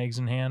 4 snags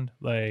in hand,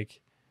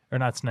 or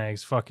not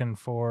snags? Fucking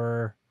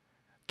 4.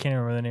 Can't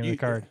remember the name of the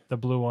card. The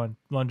blue one,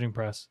 lunging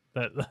press.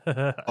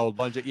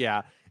 Lunging.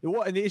 Yeah.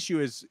 Well, and the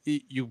issue is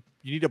you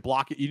need to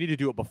block it. You need to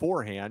do it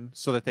beforehand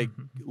so that they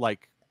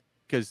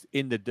because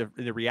in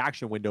the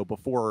reaction window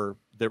before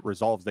that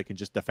resolves, they can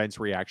just defense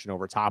reaction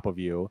over top of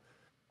you.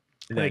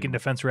 They can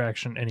defense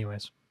reaction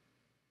anyways.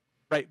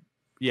 Right.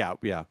 Yeah.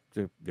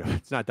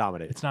 It's not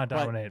dominate. It's not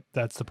dominate.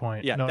 That's the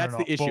point. Yeah, that's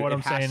the issue. But what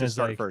I'm saying is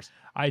first.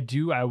 I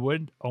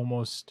would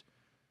almost,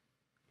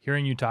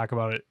 hearing you talk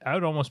about it, I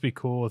would almost be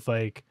cool with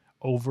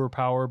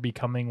overpower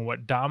becoming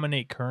what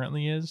dominate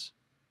currently is,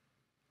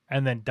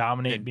 and then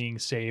dominate being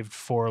saved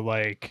for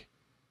like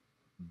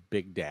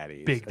big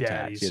daddies.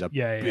 Attacks.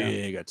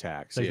 Big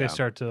attacks. Like they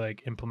start to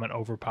like implement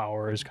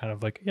overpower as kind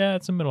of like,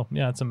 it's a middle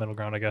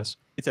ground, I guess.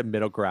 It's a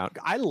middle ground.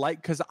 I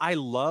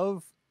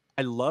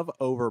love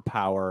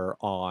overpower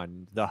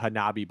on the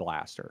Hanabi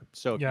Blaster.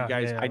 So if you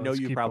guys, I know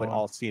you've probably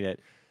all seen it,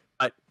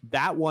 but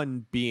that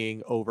one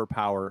being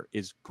overpower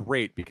is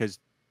great because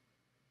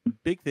the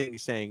big thing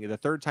is saying the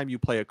third time you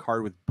play a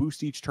card with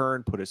boost each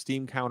turn, put a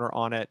steam counter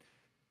on it,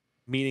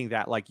 meaning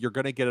that like you're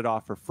going to get it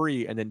off for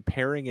free, and then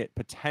pairing it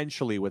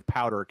potentially with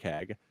Powder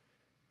Keg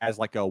as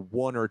like a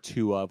 1 or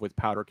 2 of with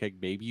Powder Keg.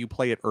 Maybe you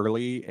play it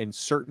early in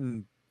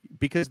certain,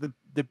 because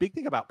the big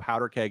thing about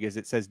Powder Keg is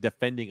it says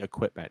defending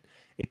equipment.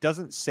 It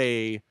doesn't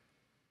say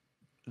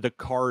the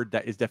card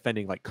that is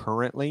defending like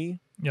currently.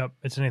 Yep,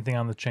 it's anything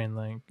on the chain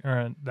link,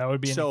 or that would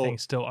be anything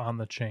still on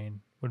the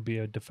chain would be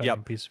a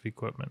defending piece of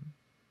equipment.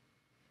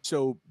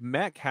 So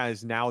Mech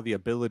has now the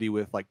ability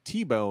with like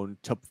T-Bone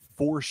to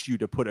force you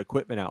to put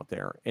equipment out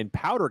there, and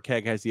Powder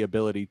Keg has the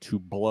ability to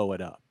blow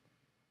it up.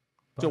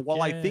 So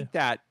while I think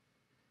that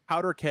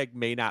Powder Keg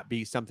may not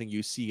be something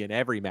you see in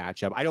every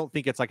matchup, I don't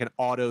think it's like an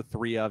auto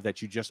 3 of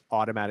that you just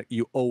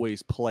you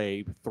always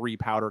play 3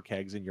 Powder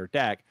Kegs in your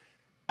deck.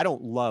 I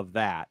don't love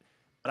that,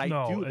 but I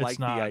do like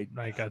the idea.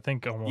 Like I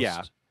think almost.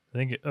 Yeah, I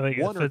think like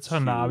if it's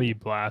Hanabi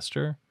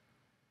Blaster.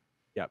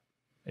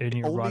 And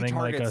you're running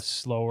like a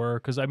slower,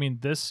 because I mean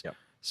this. Yep.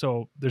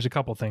 So there's a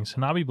couple things.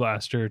 Hanabi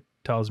Blaster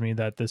tells me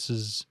that this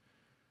is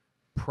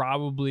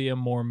probably a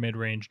more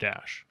mid-range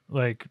dash,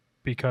 like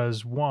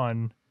because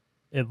one,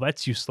 it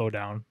lets you slow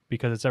down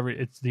because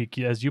it's the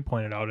as you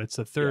pointed out, it's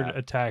the third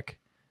attack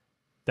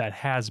that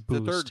has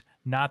boost,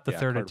 not the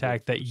third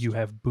attack that you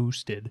have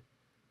boosted,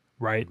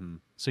 right? Mm-hmm.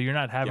 So you're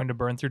not having to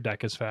burn through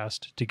deck as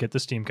fast to get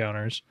the steam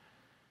counters.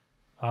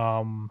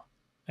 And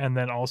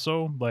then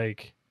also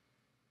like.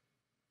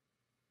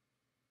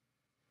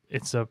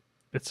 It's not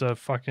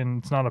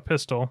a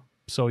pistol,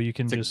 so you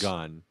can it's a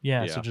gun.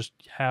 So just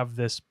have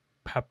this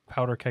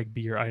Powder Keg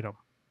be your item.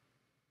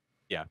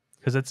 Yeah,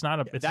 because it's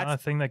not a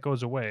thing that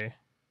goes away.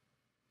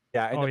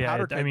 Yeah.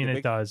 And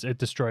it does. It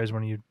destroys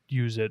when you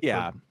use it.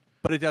 Yeah,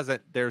 but it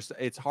doesn't.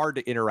 It's hard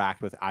to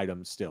interact with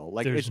items still.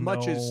 Like there's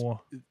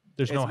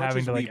no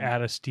having to like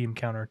add a steam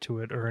counter to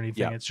it or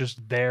anything. Yeah. It's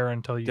just there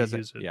until you use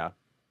it. Yeah,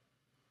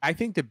 I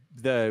think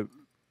the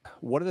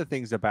one of the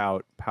things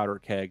about Powder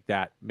Keg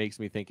that makes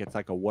me think it's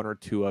like a 1 or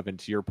 2 of, and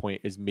to your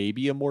point, is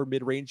maybe a more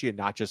mid-rangey and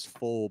not just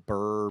full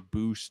burr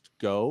boost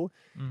go,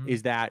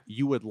 is that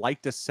you would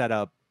like to set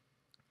up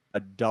a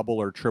double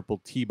or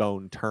triple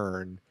T-bone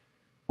turn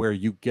where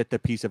you get the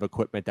piece of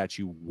equipment that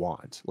you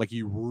want. Like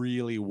you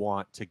really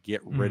want to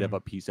get rid of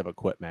a piece of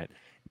equipment,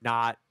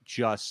 not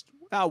just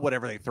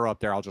whatever they throw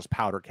up there, I'll just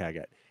Powder Keg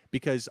it.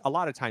 Because a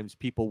lot of times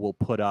people will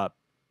put up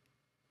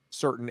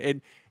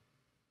certain,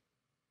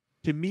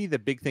 to me, the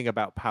big thing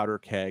about Powder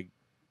Keg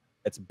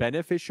that's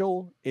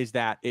beneficial is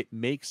that it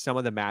makes some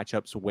of the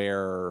matchups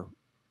where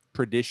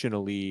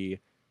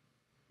traditionally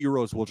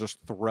heroes will just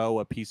throw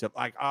a piece of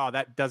like,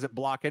 that doesn't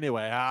block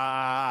anyway.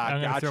 I'm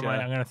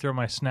gonna throw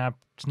my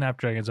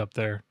snapdragons up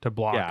there to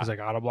block because I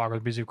gotta block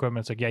with a piece of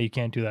equipment. It's like, you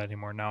can't do that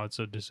anymore. Now it's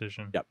a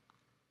decision. Yep.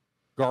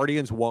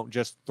 Guardians won't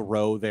just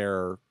throw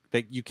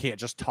you can't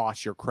just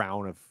toss your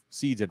crown of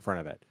seeds in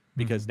front of it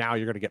because now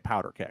you're gonna get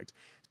Powder Kegged.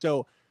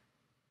 So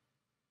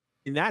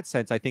in that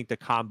sense, I think the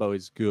combo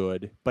is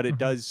good, but it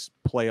does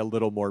play a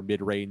little more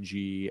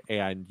mid-rangey,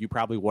 and you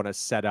probably want to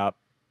set up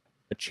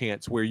a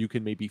chance where you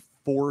can maybe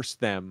force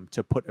them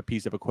to put a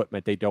piece of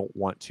equipment they don't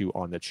want to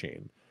on the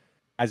chain,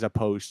 as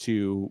opposed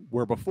to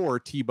where before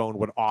T-Bone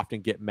would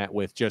often get met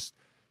with just,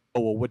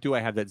 what do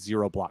I have that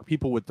 0 block?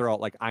 People would throw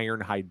out like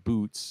Ironhide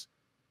boots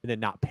and then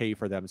not pay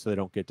for them so they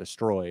don't get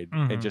destroyed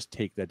and just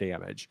take the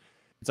damage.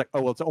 It's like,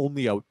 it's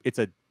only it's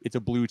a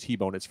blue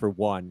T-Bone. It's for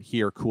 1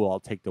 here. Cool. I'll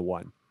take the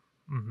 1.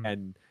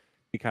 And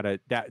it kind of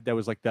that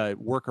was like the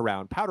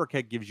workaround. Powder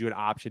Keg gives you an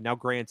option. Now,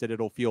 granted,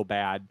 it'll feel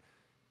bad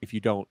if you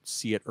don't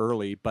see it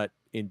early, but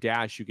in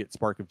Dash you get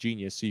Spark of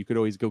Genius, so you could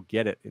always go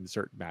get it in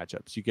certain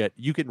matchups.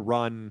 You can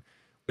run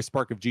with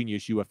Spark of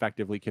Genius. You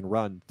effectively can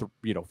run 4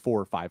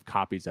 or 5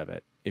 copies of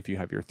it if you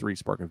have your 3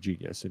 Spark of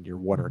Genius and your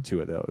 1 or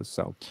 2 of those.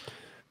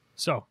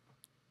 So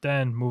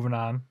then moving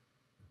on,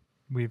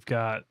 we've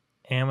got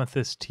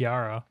Amethyst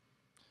Tiara,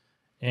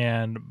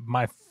 and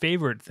my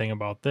favorite thing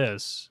about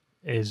this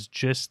is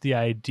just the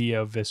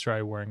idea of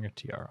Viserai wearing a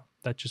tiara.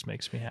 That just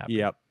makes me happy.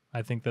 Yep.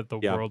 I think that the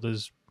world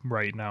is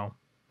right now.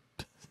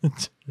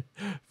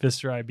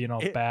 Viserai being all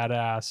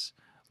badass,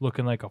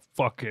 looking like a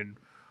fucking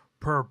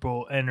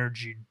purple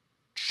energy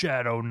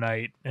shadow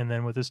knight, and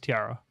then with his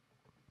tiara,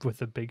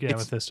 with a big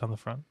amethyst on the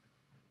front.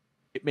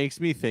 It makes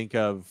me think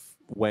of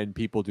when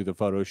people do the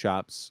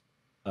photoshops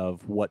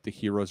of what the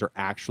heroes are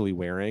actually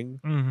wearing,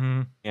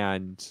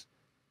 and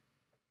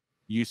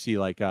you see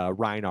like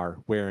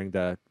Reinar wearing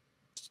the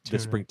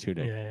spring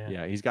tunic.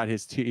 Yeah, he's got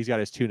his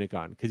tunic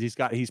on because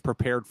he's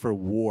prepared for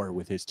war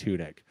with his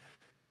tunic.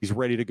 he's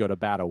ready to go to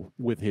battle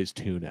with his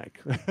tunic.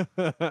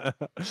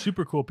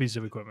 Super cool piece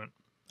of equipment.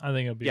 I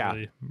think it'll be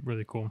really,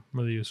 really cool,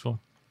 really useful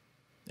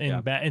in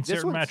in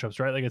certain matchups,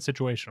 right? Like it's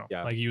situational.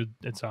 Yeah. Like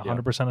it's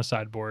 100% a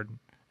sideboard,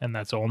 and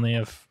that's only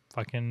if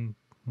fucking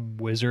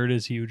wizard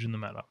is huge in the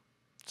meta.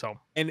 So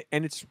and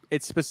it's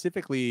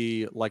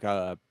specifically like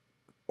a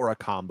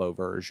combo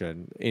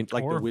version in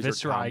like or the wizard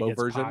Viscera combo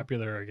gets version.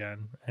 Popular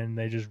again, and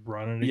they just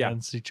run it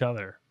against each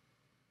other.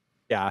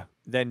 Yeah,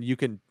 then you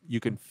can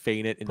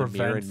feign it in the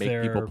mirror and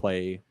make people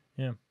play.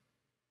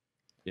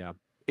 Yeah.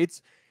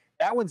 It's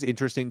that one's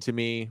interesting to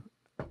me.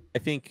 I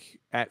think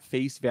at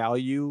face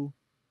value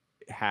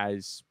it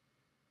has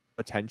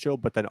potential,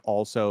 but then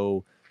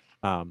also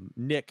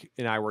Nick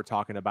and I were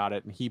talking about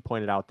it, and he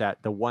pointed out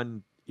that the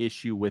one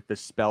issue with the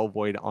spell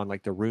void on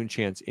like the rune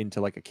chance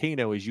into like a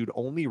Kano is you'd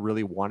only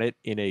really want it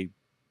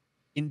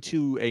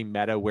into a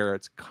meta where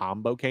it's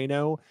combo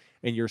Kano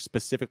and you're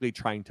specifically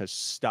trying to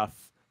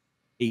stuff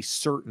a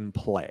certain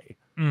play.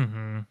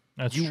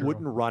 That's you true.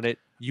 wouldn't run it.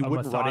 You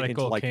wouldn't run it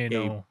into like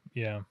Kano.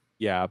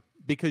 Yeah,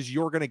 because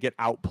you're gonna get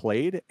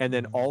outplayed, and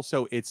then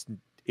also it's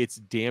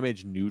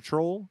damage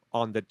neutral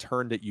on the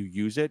turn that you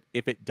use it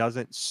if it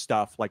doesn't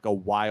stuff like a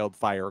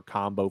wildfire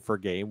combo for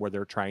game where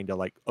they're trying to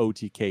like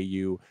OTK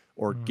you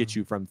or get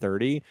you from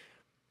 30.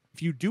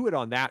 If you do it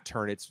on that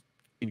turn, it's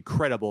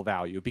incredible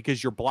value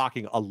because you're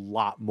blocking a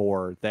lot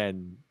more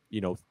than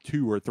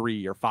 2 or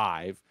 3 or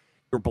 5.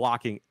 You're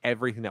blocking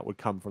everything that would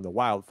come from the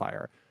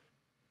wildfire.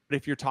 But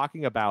if you're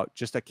talking about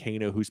just a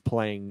Kano who's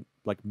playing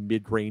like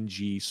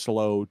mid-rangey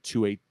slow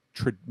to a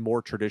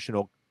more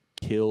traditional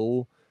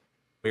kill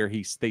where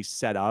they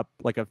set up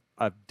like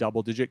a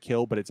double-digit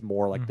kill, but it's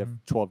more like the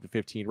 12 to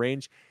 15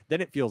 range, then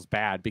it feels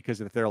bad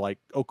because if they're like,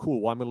 oh, cool,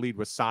 well, I'm going to lead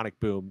with Sonic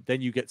Boom,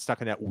 then you get stuck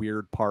in that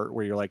weird part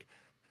where you're like,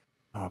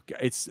 oh,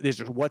 there's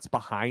just what's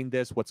behind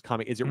this, what's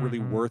coming. Is it really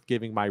worth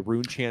giving my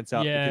rune chance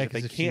up? Yeah,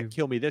 because if they can't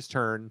kill me this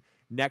turn,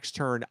 next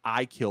turn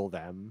I kill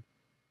them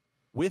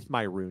with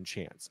my rune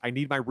chance. I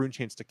need my rune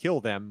chance to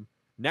kill them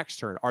next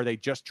turn. Are they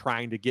just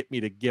trying to get me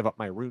to give up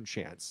my rune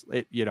chance?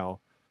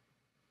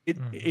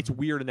 It's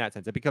weird in that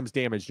sense. It becomes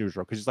damage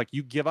neutral because it's like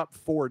you give up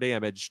 4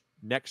 damage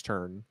next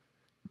turn,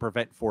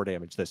 prevent 4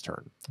 damage this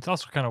turn. It's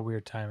also kind of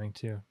weird timing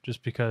too,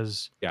 just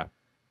because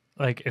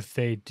like if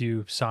they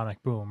do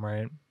Sonic Boom,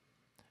 right?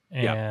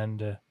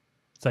 And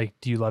it's like,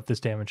 do you let this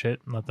damage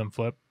hit and let them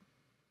flip?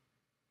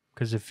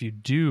 Because if you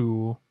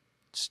do,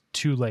 it's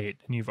too late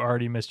and you've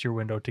already missed your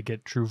window to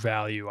get true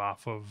value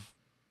off of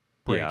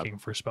breaking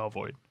for Spell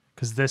Void.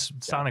 Because this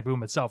Sonic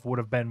Boom itself would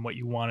have been what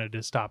you wanted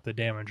to stop the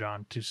damage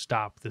on to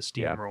stop the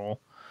steamroll.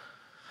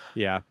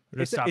 Yeah,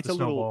 it's a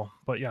snowball.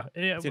 But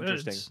it's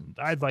interesting.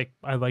 I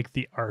like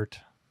the art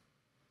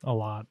a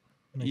lot.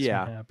 It makes me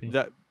happy.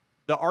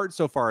 The art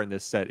so far in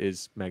this set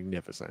is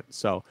magnificent.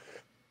 So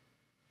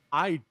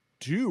I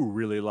do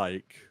really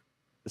like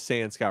the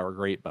Sandscour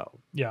Great Bow.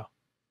 Yeah,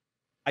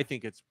 I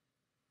think it's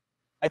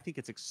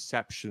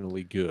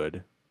exceptionally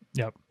good.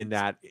 Yep. In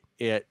that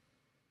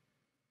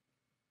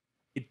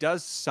it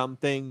does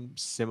something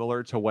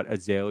similar to what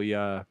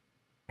Azalea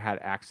had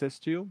access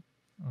to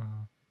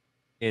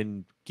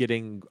in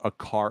getting a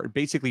card,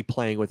 basically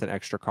playing with an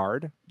extra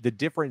card. The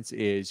difference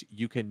is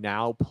you can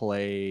now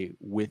play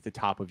with the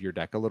top of your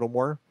deck a little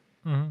more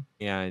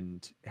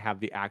and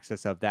have the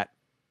access of that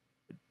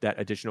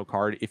additional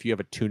card. If you have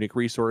a Tunic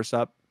resource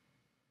up,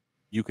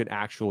 you can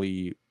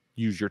actually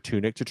use your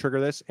Tunic to trigger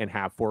this and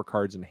have 4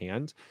 cards in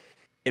hand.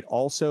 It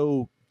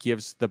also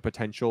gives the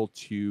potential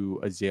to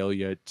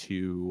Azalea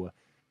to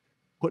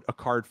put a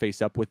card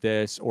face up with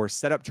this or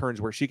set up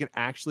turns where she can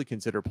actually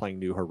consider playing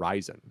New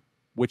Horizon,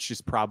 which is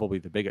probably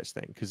the biggest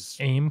thing. Because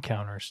aim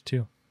counters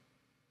too.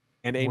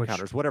 And aim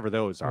counters, whatever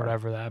those are.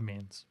 Whatever that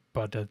means.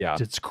 But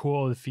it's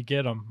cool if you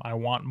get them. I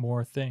want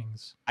more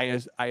things.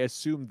 I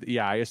assume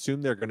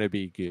they're going to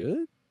be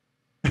good.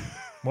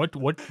 What?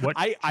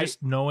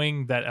 Just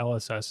knowing that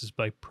LSS is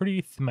like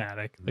pretty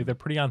thematic. Like they're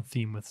pretty on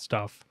theme with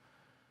stuff.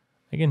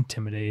 Like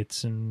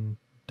intimidates and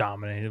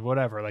dominated,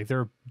 whatever. Like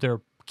their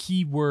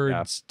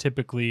keywords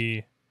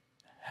typically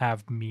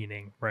have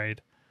meaning, right?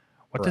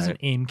 What does an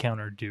aim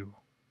counter do?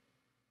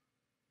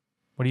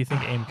 What do you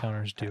think aim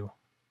counters do?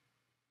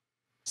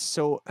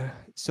 So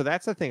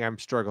that's the thing I'm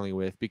struggling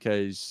with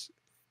because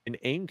an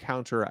aim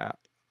counter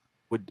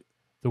would...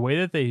 The way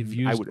that they've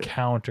used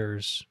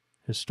counters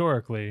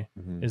historically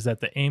is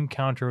that the aim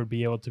counter would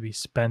be able to be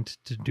spent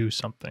to do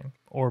something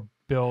or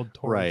build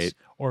towards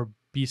or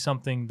be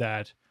something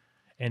that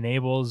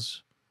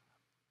enables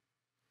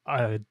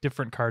a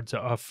different card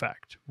to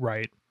affect,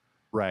 right?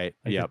 Right.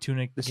 Like the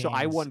Tunic so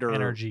I wonder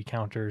energy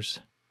counters.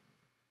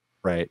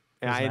 Right.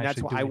 And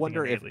that's why I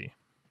wonder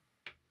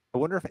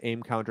if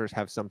aim counters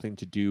have something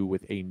to do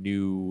with a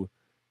new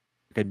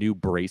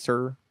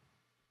bracer.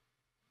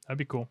 That'd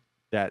be cool.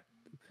 That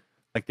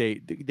like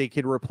they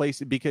could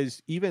replace it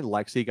because even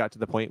Lexi got to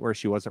the point where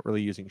she wasn't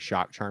really using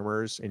shock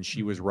charmers and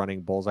she was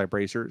running bullseye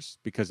bracers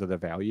because of the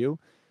value.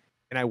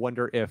 And I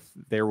wonder if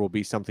there will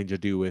be something to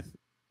do with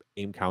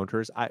aim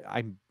counters.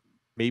 I'm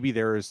maybe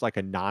there's like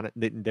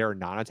there are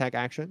non-attack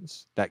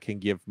actions that can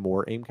give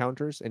more aim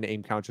counters, and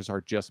aim counters are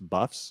just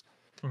buffs.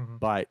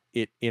 But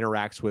it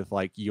interacts with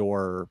like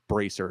your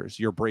bracers.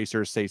 Your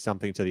bracers say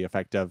something to the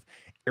effect of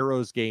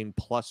arrows gain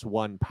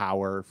 +1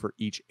 power for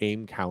each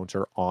aim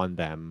counter on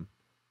them.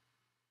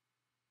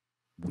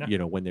 You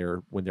know, when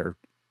they're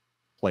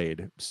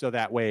played. So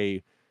that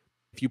way,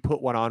 if you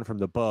put one on from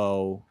the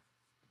bow,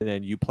 and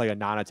then you play a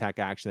non-attack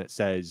action that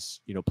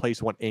says, you know,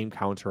 place 1 aim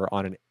counter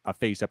on a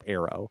face-up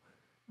arrow,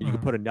 and you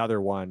can put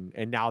another one,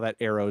 and now that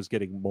arrow is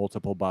getting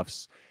multiple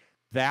buffs.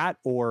 That,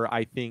 or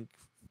I think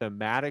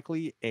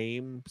thematically,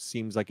 aim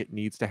seems like it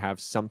needs to have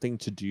something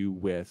to do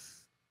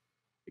with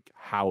like,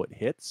 how it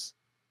hits.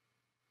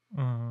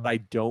 I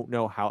don't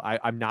know how.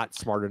 I'm not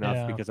smart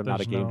enough because I'm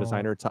not a game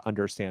designer to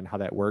understand how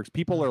that works.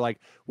 People are like,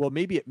 well,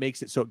 maybe it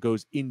makes it so it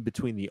goes in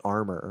between the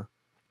armor.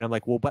 And I'm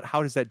like, well, but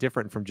how is that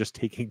different from just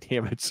taking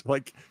damage?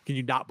 Like, can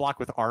you not block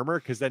with armor?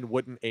 Because then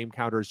wouldn't aim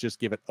counters just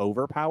give it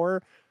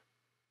overpower?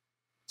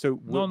 So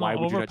why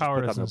would you not just overpower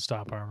put doesn't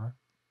stop armor?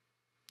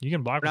 You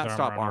can block with not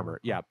stop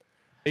armor. Yeah.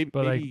 Maybe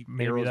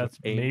that's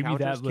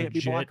can't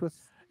be blocked with.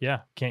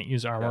 Yeah, can't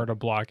use armor to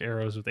block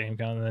arrows with aim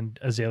count, and then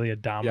Azalea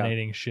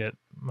dominating shit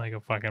like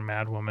a fucking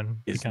mad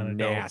woman is kind of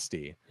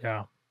nasty. Dope.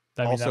 Yeah,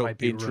 that might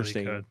be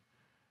interesting. Really good.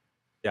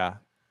 Yeah,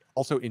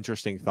 also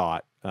interesting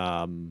thought.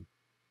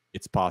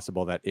 It's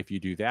possible that if you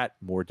do that,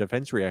 more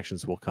defense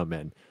reactions will come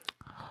in.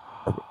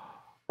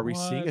 Are we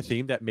seeing a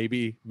theme that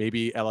maybe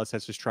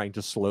LSS is trying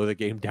to slow the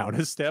game down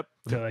a step?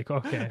 They're like,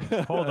 okay,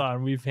 hold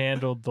on, we've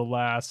handled the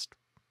last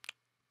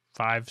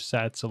 5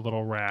 sets a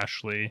little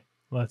rashly.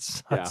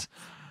 Let's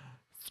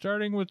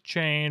starting with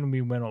chain,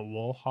 we went a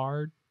little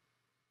hard.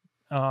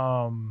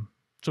 So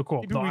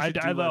cool. No, I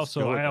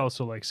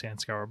also like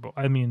Sandscour, but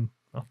I mean,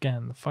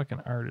 again, the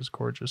fucking art is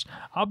gorgeous.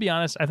 I'll be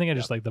honest, I think I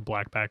just like the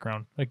black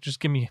background. Like, just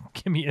give me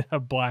a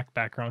black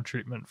background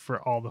treatment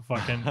for all the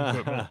fucking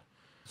equipment.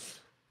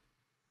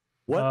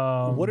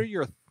 What are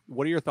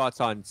your thoughts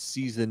on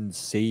Seasoned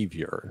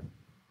Savior?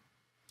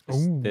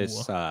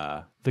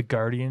 The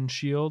Guardian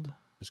Shield.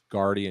 This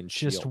Guardian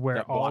Shield. Just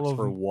where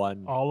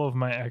all of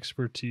my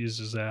expertise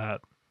is at.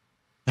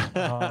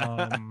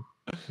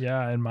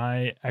 Yeah, in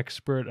my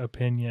expert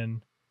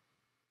opinion,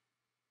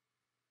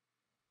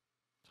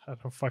 I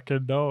don't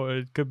fucking know.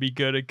 It could be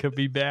good, it could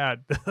be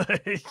bad.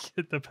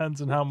 It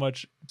depends on how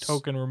much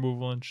token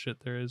removal and shit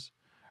there is,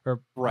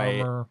 or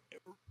armor.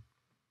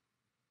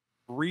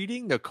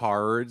 Reading the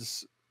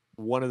cards,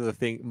 one of the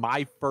things,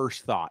 my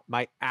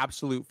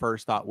absolute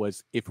first thought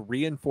was, if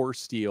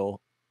Reinforced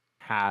Steel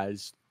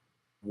has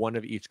one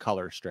of each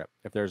color strip,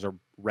 if there's a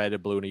red, a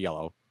blue, and a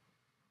yellow,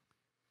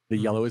 the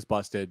yellow is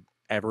busted.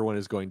 Everyone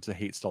is going to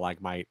hate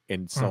Stalagmite,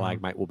 and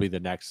Stalagmite will be the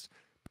next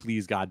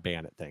please God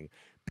ban it thing.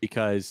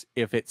 Because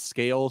if it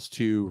scales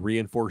to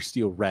Reinforced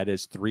Steel red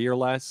is 3 or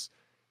less,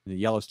 and the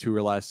yellow is 2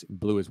 or less, and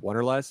blue is 1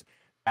 or less,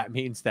 that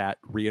means that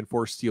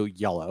Reinforced Steel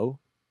yellow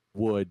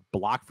would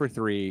block for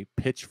 3,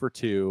 pitch for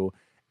 2,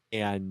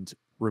 and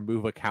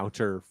remove a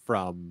counter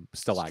from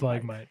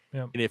Stalagmite.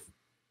 Yep. And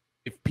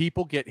if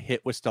people get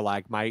hit with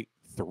Stalagmite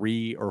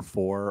 3 or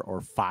 4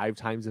 or 5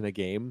 times in a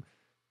game,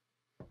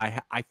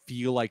 I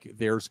feel like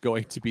there's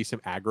going to be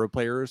some aggro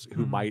players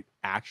who might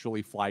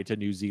actually fly to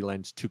New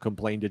Zealand to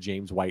complain to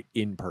James White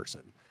in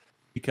person,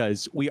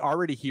 because we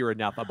already hear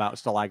enough about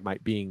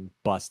Stalagmite being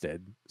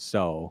busted.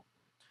 So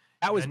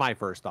that was my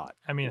first thought.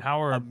 I mean,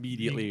 how are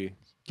immediately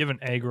giving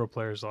aggro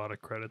players a lot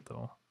of credit,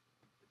 though?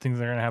 I think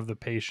they're gonna have the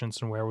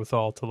patience and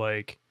wherewithal to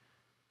like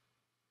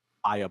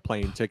buy a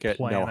plane ticket,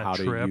 know how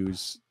to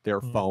use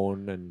their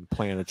phone and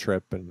plan a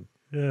trip, and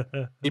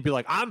he'd be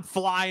like, I'm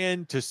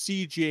flying to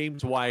see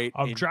James White.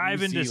 I'm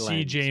driving to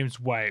see James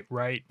White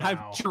right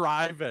now.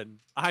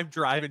 I'm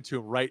driving to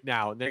him right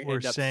now. And they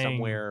end up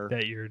somewhere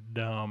that you're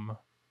dumb.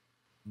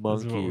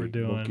 Monkey. That's what we're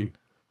doing.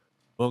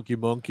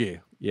 Monkey.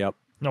 Yep.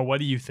 No, what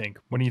do you think?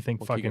 What do you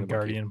think, fucking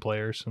Guardian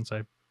players, since I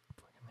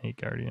fucking hate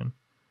Guardian?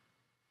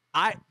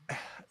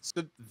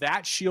 So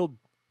that shield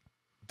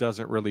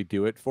doesn't really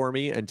do it for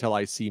me until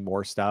I see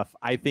more stuff.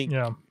 I think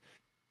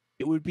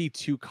it would be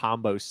too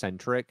combo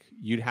centric.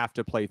 You'd have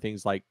to play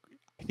things like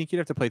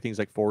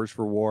Forge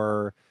for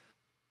War,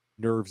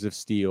 Nerves of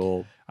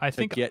Steel. I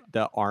think get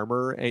the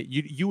armor.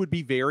 You would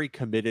be very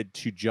committed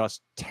to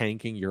just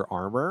tanking your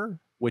armor,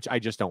 which I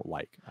just don't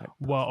like.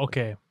 Well,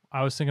 okay.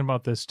 I was thinking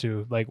about this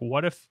too. Like,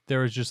 what if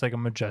there was just like a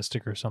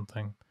Majestic or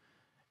something,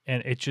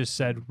 and it just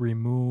said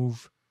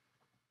remove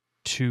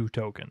 2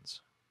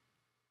 tokens,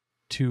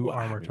 2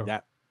 armor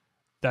tokens.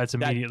 That's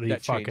immediately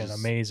fucking changes.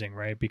 Amazing,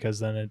 right? Because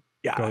then it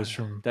goes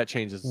from that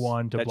changes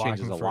 1 to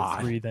blocking for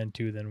 3, then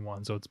 2, then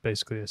 1. So it's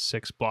basically a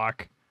 6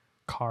 block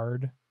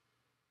card.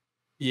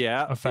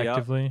 Yeah,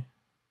 effectively.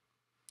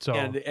 So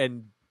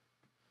and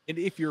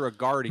if you're a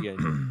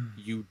Guardian,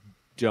 you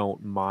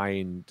don't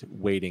mind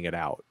waiting it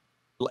out.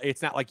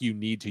 It's not like you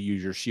need to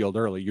use your shield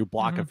early. You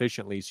block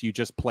efficiently, so you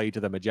just play to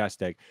the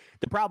Majestic.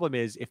 The problem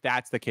is, if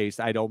that's the case,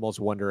 I'd almost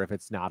wonder if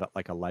it's not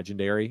like a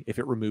legendary. If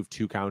it removed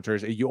 2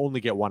 counters, you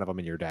only get one of them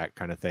in your deck,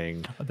 kind of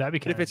thing. That'd be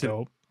kind of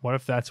dope. What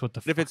if that's what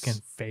the fucking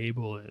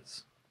Fable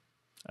is?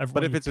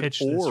 But if it's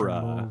an aura,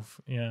 remove,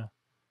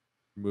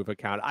 remove a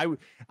count.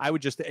 I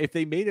would just, if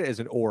they made it as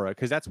an aura,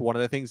 because that's one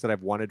of the things that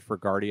I've wanted for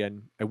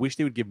Guardian. I wish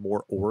they would give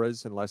more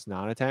auras and less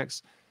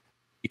non-attacks,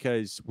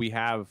 because you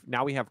have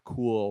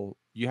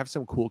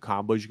some cool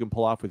combos you can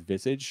pull off with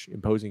Visage,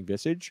 imposing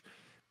Visage,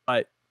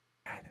 but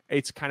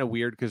it's kind of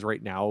weird because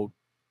right now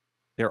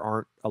there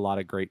aren't a lot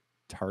of great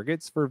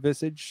targets for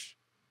Visage.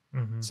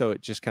 So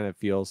it just kind of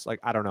feels like,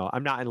 I don't know.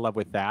 I'm not in love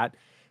with that.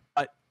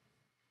 But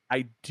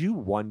I do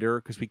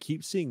wonder, because we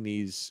keep seeing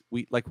these,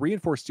 like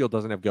Reinforced Steel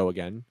doesn't have Go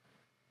Again.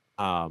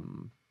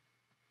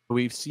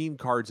 We've seen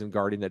cards in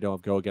Guardian that don't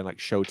have Go Again, like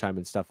Showtime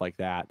and stuff like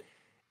that.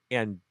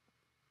 And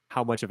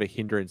how much of a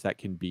hindrance that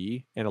can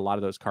be. And a lot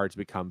of those cards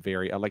become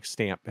very, like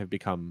Stamp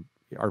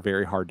are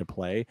very hard to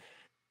play.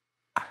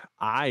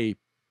 I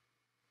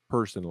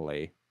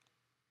personally,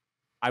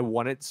 I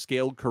want it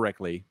scaled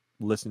correctly.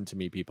 Listen to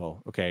me,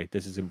 people. Okay,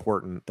 this is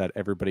important that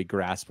everybody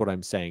grasp what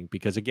I'm saying,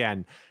 because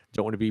again,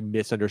 don't want to be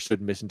misunderstood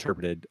and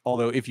misinterpreted.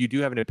 Although if you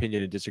do have an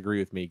opinion and disagree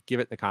with me, give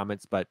it in the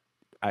comments, but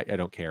I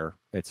don't care.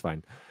 It's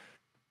fine.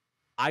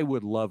 I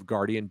would love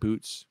Guardian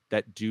boots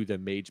that do the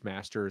Mage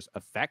Master's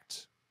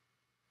effect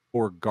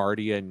or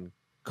Guardian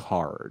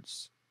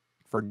cards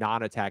for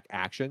non-attack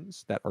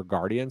actions that are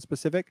Guardian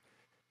specific.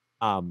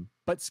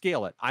 But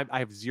scale it. I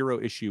have zero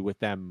issue with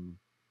them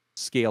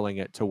scaling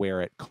it to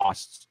where it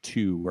costs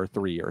 2 or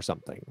 3 or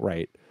something,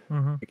 right?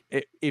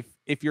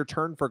 If your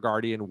turn for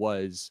Guardian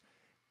was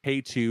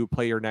pay 2,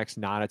 play your next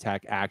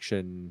non-attack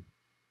action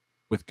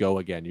with Go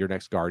Again, your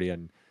next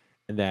Guardian,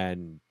 and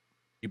then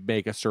you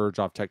make a Surge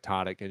off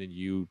Tectonic, and then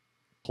you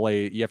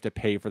have to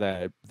pay for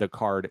the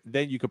card,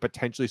 then you could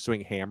potentially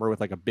swing Hammer with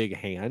like a big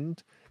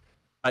hand.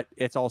 But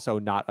it's also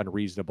not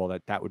unreasonable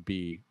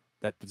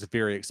that's a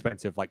very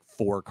expensive, like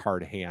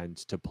 4-card hand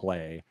to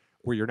play,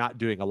 where you're not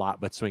doing a lot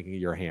but swinging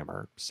your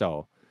hammer.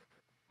 So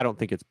I don't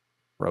think it's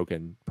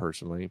broken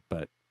personally,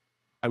 but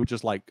I would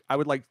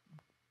like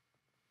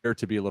there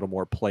to be a little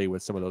more play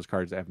with some of those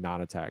cards that have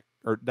non-attack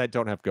or that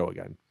don't have Go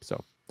Again.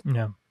 So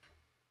yeah,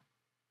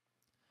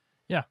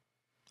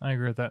 I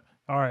agree with that.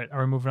 All right,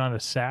 are we moving on to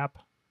SAP?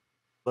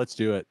 Let's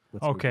do it.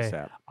 Let's move to okay,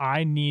 SAP.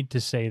 I need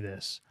to say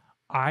this.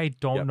 I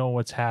don't know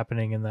what's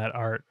happening in that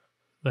art.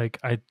 Like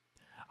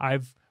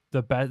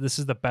this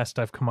is the best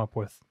I've come up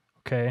with.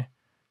 Okay.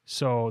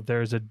 So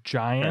there's a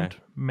giant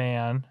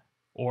man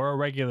or a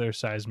regular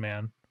sized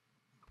man,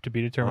 to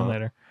be determined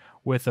later,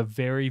 with a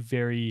very,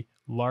 very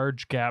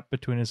large gap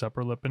between his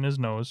upper lip and his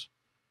nose.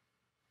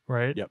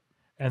 Right? Yep.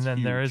 And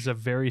then there is a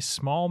very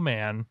small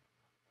man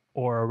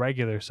or a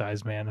regular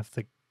sized man, if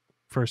the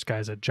first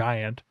guy's a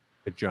giant.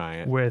 A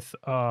giant. With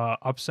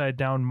upside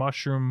down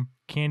mushroom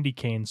candy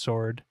cane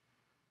sword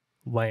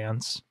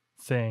lance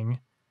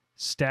thing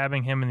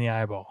stabbing him in the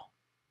eyeball.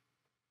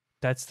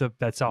 That's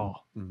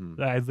all.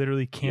 I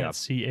literally can't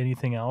see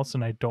anything else,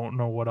 and I don't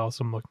know what else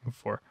I'm looking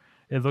for.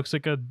 It looks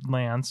like a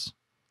lance,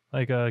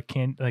 like a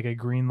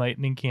green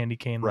lightning candy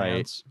cane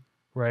lance,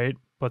 right?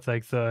 But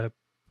like the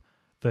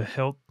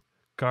hilt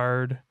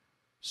guard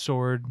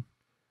sword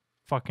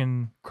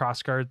fucking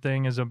cross guard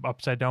thing is an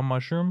upside down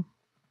mushroom,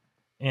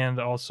 and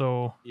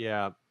also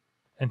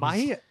and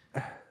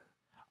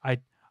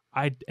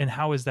and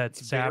how is that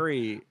SAP?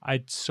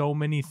 So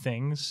many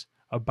things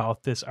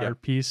about this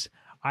art piece.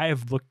 I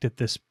have looked at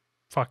this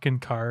fucking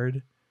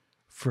card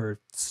for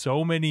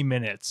so many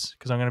minutes,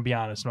 because I'm going to be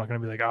honest, I'm not going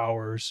to be like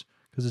hours,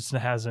 because it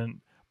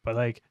hasn't, but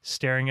like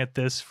staring at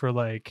this for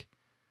like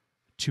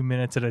 2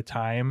 minutes at a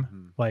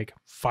time, like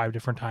 5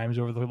 different times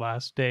over the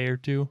last day or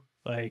two.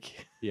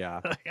 Like,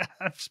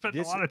 I've spent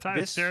a lot of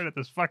time staring at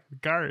this fucking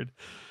card.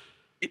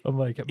 I'm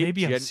like,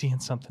 maybe I'm seeing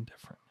something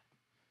different.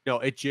 No,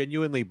 it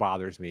genuinely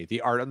bothers me.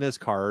 The art on this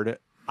card,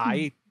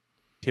 I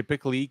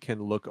typically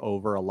can look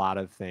over a lot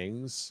of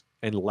things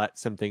and let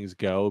some things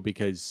go,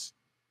 because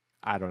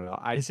I don't know.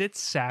 Is it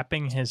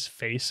sapping his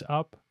face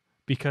up?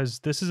 Because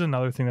this is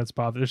another thing that's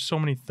bothered. There's so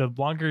many. The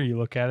longer you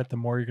look at it, the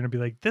more you're going to be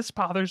like, this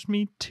bothers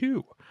me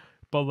too.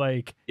 But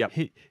like,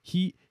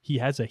 he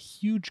has a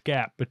huge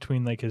gap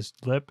between like his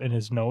lip and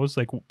his nose,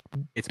 like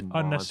it's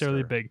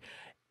unnecessarily big,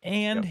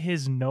 and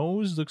his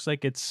nose looks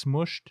like it's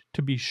smushed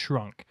to be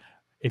shrunk.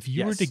 If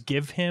you were to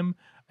give him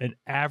an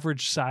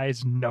average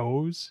size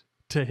nose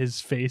to his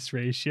face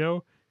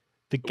ratio,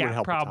 the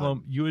gap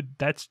problem,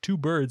 that's 2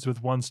 birds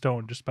with 1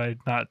 stone just by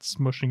not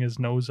smushing his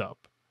nose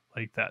up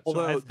like that.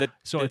 Although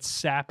it's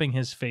sapping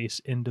his face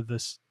into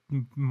this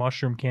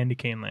mushroom candy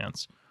cane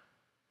lance.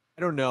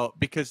 I don't know,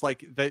 because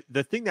like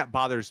the thing that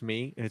bothers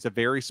me, and it's a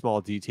very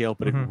small detail,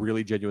 but it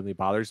really genuinely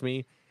bothers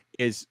me,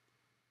 is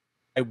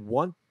I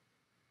want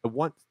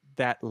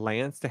that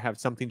lance to have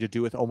something to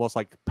do with almost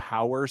like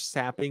power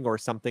sapping or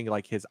something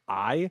like his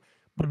eye,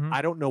 but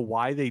I don't know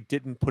why they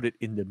didn't put it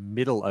in the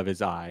middle of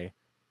his eye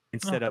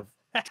instead of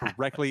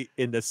directly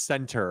in the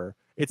center.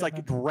 It's like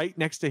right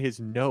next to his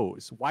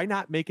nose. Why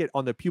not make it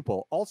on the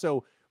pupil?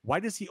 Also, why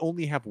does he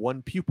only have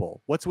 1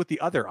 pupil? What's with the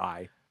other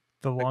eye?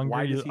 The longer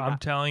I'm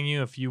telling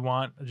you, if you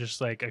want just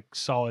like a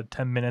solid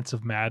 10 minutes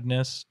of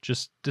madness,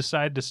 just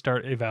decide to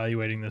start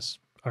evaluating this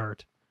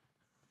art.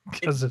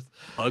 because it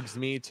bugs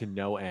me to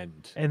no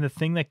end. And the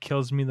thing that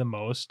kills me the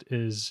most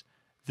is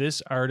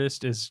this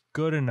artist is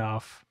good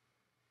enough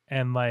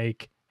and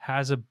like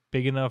has a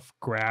big enough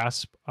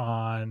grasp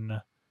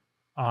on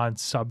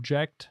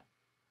subject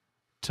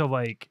to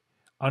like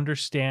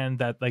understand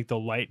that like the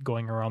light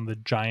going around the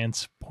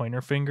giant's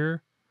pointer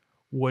finger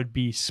would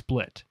be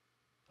split.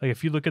 Like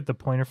if you look at the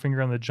pointer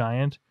finger on the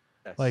giant,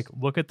 Yes. like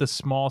look at the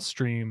small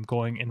stream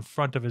going in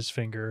front of his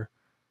finger,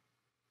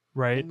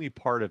 right? Only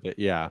part of it,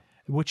 yeah.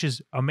 Which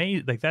is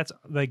amazing. Like that's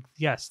like,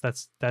 yes,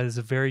 that is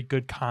a very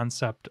good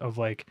concept of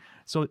like,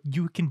 so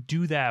you can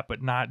do that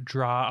but not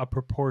draw a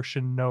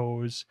proportion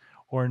nose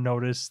or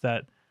notice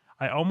that.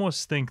 I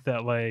almost think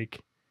that like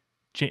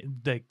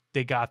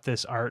they got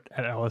this art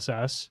at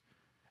LSS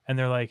and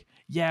they're like,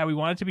 yeah, we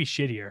want it to be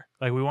shittier.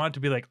 Like we want it to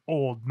be like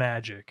old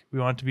Magic. We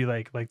want it to be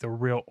like the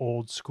real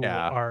old school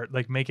art,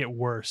 like make it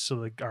worse. So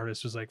the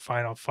artist was like,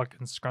 fine, I'll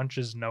fucking scrunch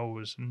his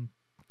nose and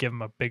give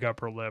him a big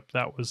upper lip.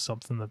 That was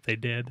something that they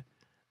did.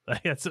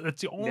 Like that's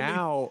the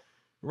only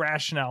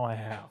rationale I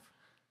have.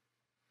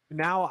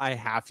 Now I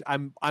have to,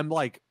 I'm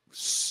like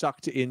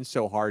sucked in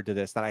so hard to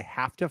this that I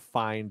have to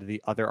find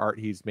the other art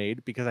he's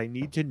made because I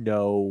need to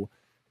know,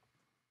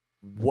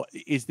 what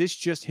is this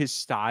just his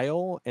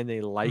style and they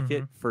like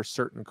it for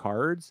certain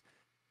cards?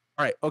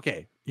 All right,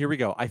 okay, here we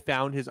go. I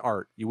found his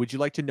art. Would you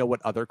like to know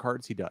what other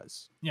cards he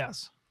does?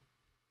 Yes.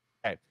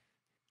 Okay.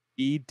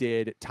 He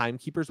did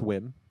Timekeeper's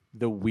Whim,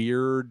 the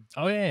weird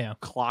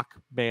clock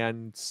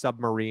man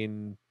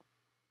submarine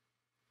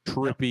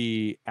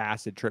trippy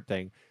acid trip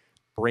thing.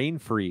 Brain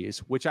Freeze,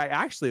 which I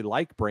actually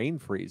like. Brain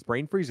Freeze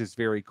is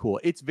very cool.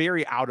 It's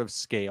very out of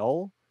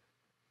scale.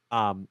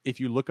 If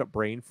you look at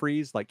Brain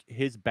Freeze, like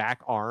his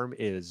back arm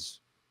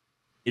is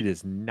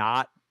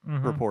not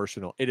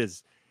proportional. It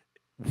is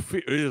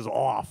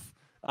off.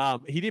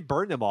 He did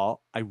Burn Them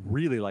All. I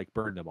really like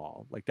Burn Them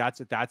All. Like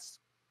that's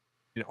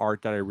an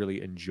art that I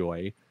really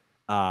enjoy.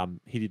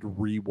 He did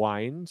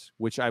Rewind,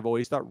 which I've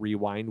always thought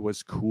Rewind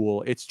was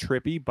cool. It's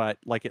trippy, but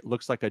like it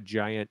looks like a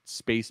giant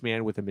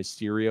spaceman with a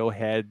Mysterio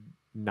head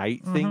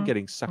knight thing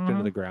getting sucked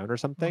into the ground or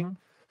something.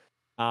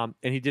 And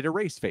he did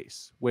Erase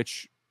Face,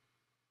 which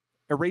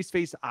Erase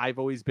Face I've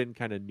always been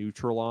kind of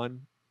neutral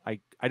on. I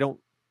don't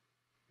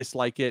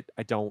dislike it.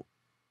 I don't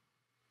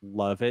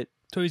love it.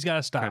 So he's got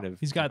a style.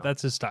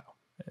 That's his style.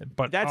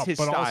 But that's his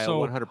style,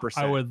 also, 100%.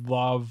 I would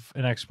love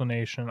an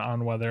explanation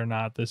on whether or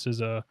not this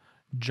is a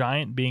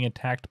giant being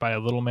attacked by a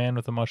little man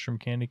with a mushroom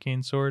candy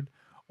cane sword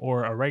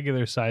or a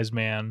regular sized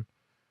man.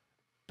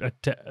 Oh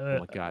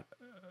my god.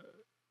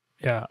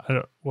 Yeah,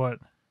 what?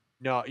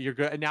 No, you're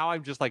good. Now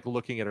I'm just like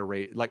looking at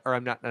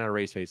I'm not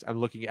Erase Face. I'm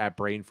looking at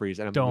Brain Freeze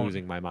and I'm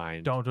losing my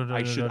mind.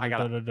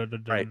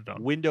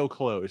 Window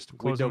closed.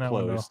 Window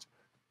closed.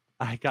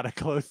 I gotta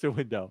close the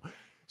window.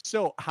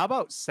 So how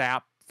about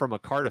Sap from a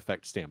card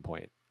effect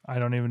standpoint? I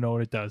don't even know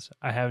what it does.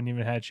 I haven't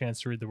even had a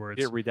chance to read the words.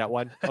 You didn't read that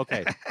one?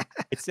 Okay.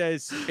 It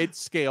says it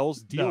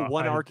scales, deal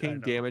 1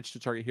 arcane damage to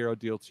target hero,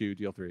 deal 2,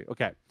 deal 3.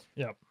 Okay.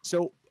 Yep.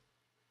 So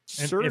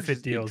Surge, if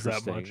it deals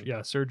that much.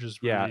 Yeah, Surge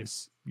is really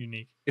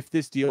unique. If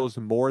this deals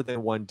more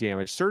than 1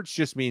 damage, Surge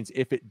just means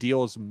if it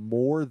deals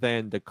more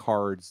than the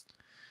card's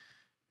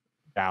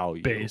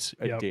value. Base.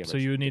 Yep. So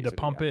you would need to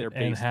pump it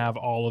and have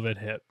all of it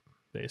hit,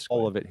 basically.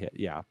 All of it hit,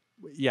 yeah.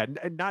 Yeah,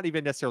 not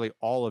even necessarily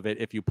all of it.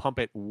 If you pump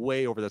it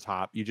way over the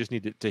top, you just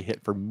need it to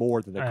hit for more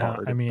than the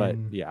card. I mean, but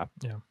yeah.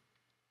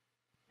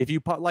 If you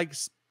put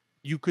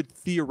you could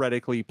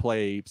theoretically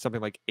play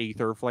something like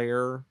Aether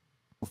Flare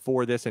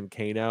before this and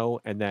Kano,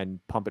 and then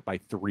pump it by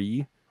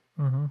 3,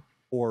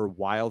 or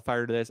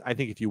Wildfire to this. I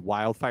think if you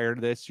Wildfire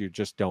to this, you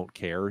just don't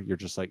care. You're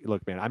just like,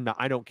 look, man,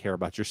 I don't care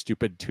about your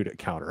stupid Tunic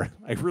counter.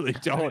 I really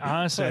don't.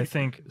 Honestly, I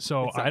think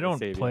so. I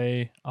don't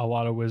play a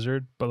lot of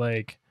Wizard, but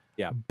like.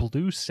 Yeah,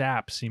 Blue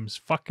Sap seems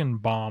fucking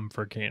bomb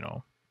for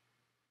Kano.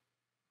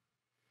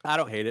 I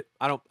don't hate it.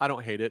 I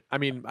don't hate it. I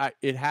mean,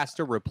 it has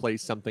to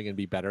replace something and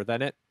be better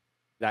than it.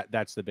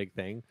 That's the big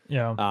thing.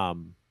 Yeah.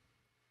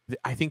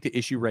 I think the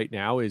issue right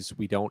now is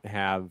we don't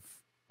have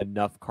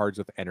enough cards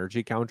with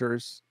energy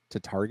counters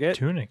to target.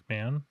 Tunic,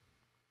 man.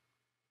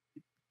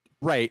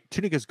 Right.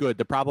 Tunic is good.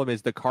 The problem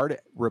is the card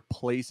it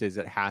replaces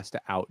it has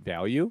to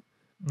outvalue.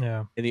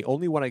 Yeah. And the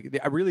only one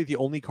the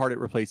only card it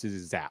replaces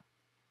is Zap.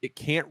 It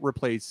can't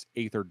replace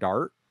Aether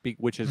Dart,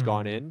 which has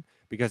gone in,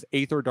 because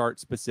Aether Dart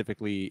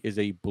specifically is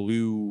a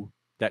blue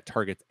that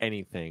targets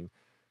anything.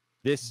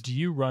 This do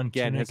you run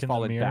again has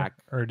fallen back,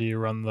 or do you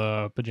run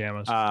the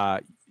pajamas?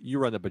 You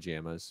run the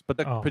pajamas, but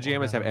the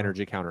pajamas have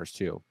energy counters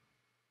too.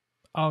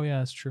 Oh yeah,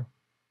 that's true.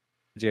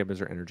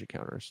 Pajamas are energy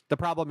counters. The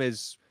problem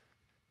is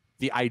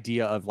the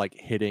idea of like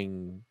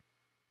hitting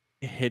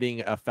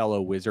a fellow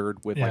wizard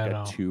with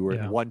a 2 or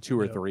 1, 2,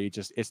 or 3.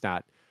 Just it's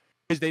not.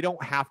 Because they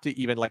don't have to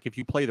even, like, if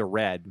you play the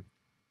red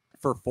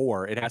for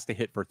 4, it has to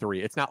hit for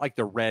 3. It's not like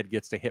the red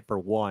gets to hit for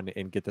 1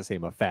 and get the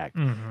same effect.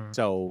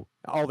 So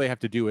all they have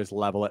to do is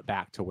level it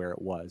back to where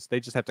it was. They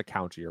just have to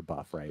counter your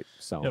buff, right?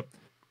 So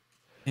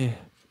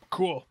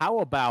cool. How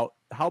about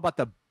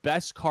the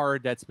best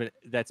card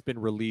that's been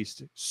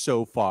released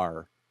so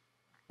far?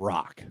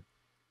 Rock.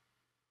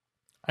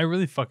 I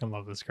really fucking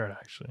love this card,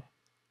 actually.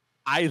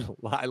 I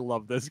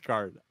love this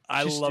card.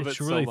 I love it so much.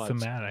 It's really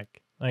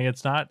thematic. Like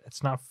it's not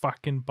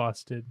fucking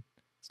busted.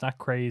 It's not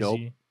crazy. Nope.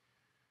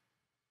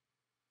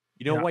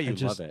 You know why you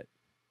love it?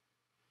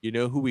 You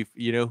know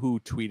who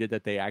tweeted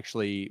that they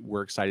actually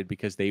were excited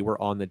because they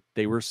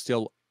were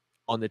still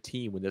on the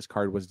team when this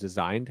card was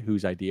designed,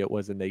 whose idea it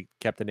was, and they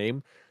kept the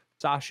name.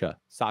 Sasha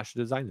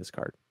designed this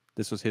card.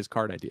 This was his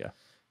card idea.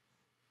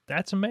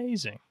 That's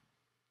amazing.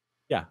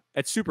 Yeah,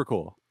 it's super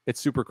cool. It's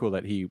super cool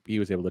that he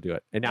was able to do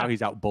it, and now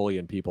he's out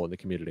bullying people in the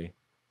community.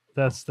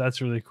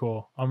 That's really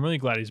cool. I'm really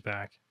glad he's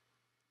back.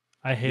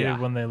 I hated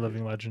when they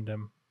living legend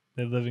him.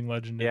 They living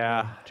legend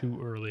him too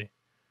early.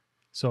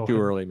 So too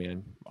early,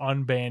 man.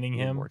 Unbanning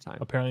him.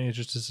 Apparently, it's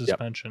just a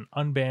suspension.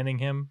 Yep. Unbanning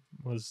him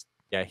was.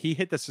 Yeah, he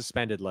hit the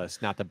suspended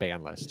list, not the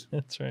ban list.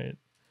 That's right.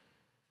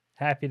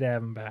 Happy to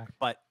have him back.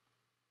 But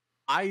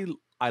I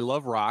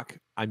love Rock.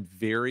 I'm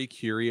very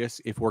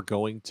curious if we're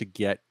going to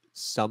get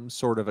some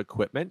sort of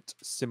equipment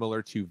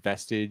similar to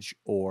Vestige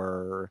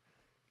or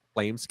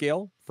Flame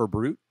Scale for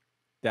Brute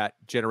that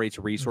generates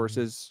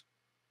resources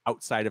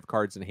outside of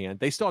cards in hand.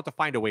 They still have to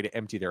find a way to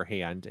empty their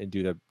hand and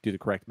do the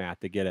correct math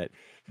to get it.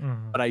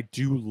 But I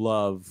do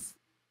love.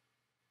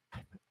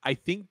 I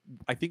think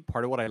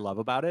part of what I love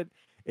about it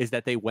is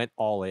that they went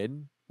all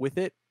in with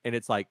it, and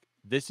it's like,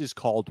 this is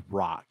called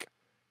Rock,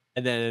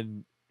 and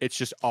then it's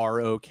just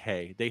ROK.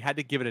 They had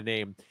to give it a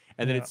name,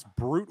 and then it's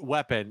Brute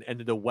Weapon, and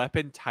then the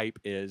weapon type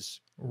is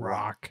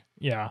Rock.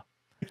 Yeah.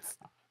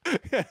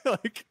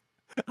 Like,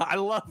 I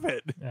love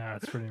it. Yeah,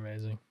 it's pretty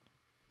amazing.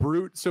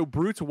 So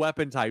Brute's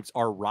weapon types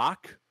are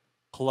Rock,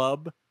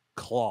 Club,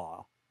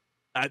 Claw.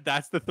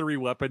 That's the 3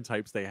 weapon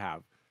types they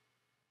have.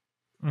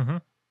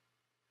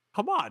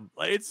 Come on.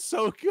 Like, it's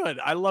so good.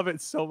 I love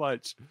it so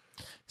much.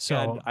 So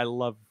and I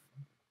love,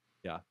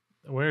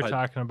 we're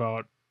talking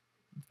about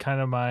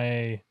kind of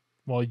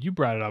you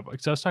brought it up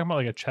because I was talking about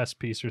like a chess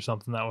piece or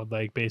something that would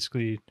like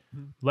basically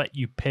let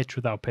you pitch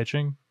without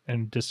pitching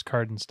and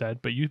discard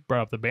instead. But you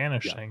brought up the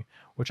banish thing,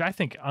 which I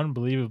think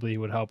unbelievably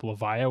would help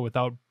Levia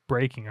without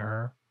breaking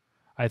her.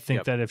 I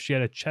think that if she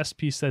had a chess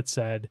piece that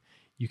said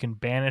you can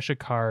banish a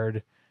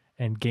card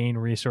and gain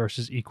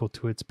resources equal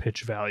to its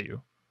pitch value,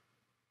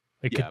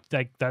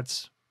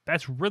 that's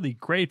really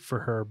great for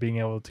her being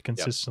able to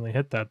consistently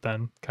hit that.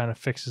 Then kind of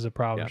fixes a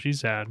problem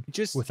she's had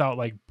without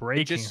like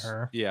breaking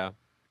her. Yeah.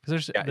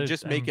 Because there's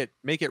just make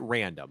it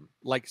random.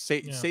 Like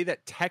say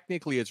that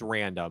technically it's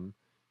random,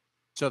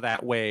 so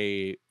that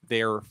way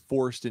they're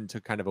forced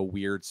into kind of a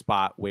weird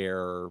spot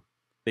where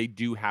they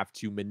do have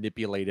to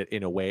manipulate it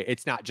in a way.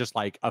 It's not just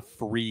like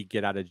it's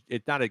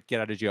not a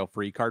get out of jail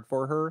free card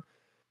for her,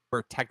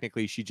 where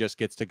technically she just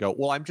gets to go,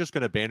 well, I'm just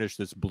going to banish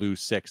this blue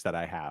 6 that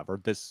I have, or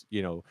this,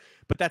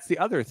 but that's the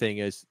other thing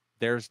is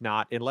there's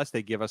not, unless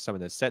they give us some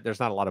in this set, there's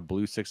not a lot of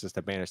blue 6s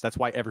to banish. That's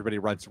why everybody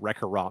runs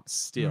Wrecker Romp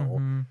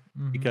still,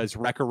 because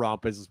Wrecker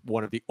Romp is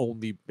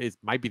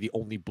might be the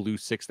only blue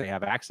 6 they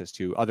have access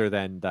to, other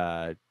than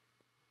the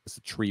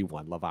tree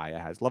one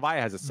Levia has. Levia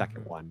has a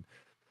second one.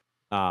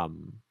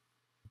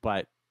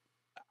 But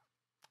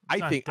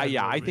I think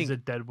is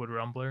it Deadwood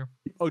Rumbler?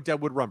 Oh,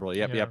 Deadwood Rumbler.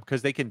 Yep.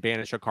 Because they can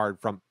banish a card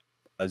from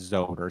a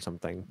zone or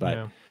something.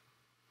 But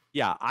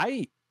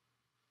I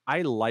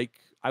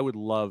would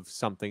love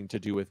something to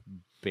do with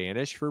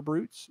banish for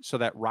brutes so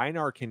that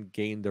Rhinar can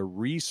gain the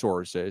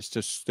resources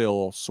to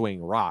still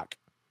swing Rock,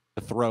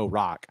 to throw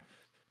Rock.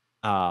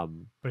 But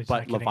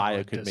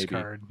Levia could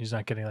discard. Maybe he's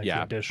not getting like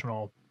the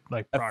additional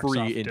like a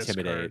free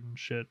intimidate and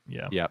shit.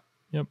 Yeah.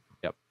 Yep.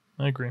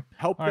 I agree.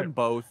 Help them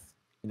both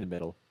in the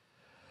middle.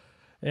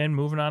 And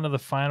moving on to the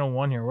final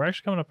one here. We're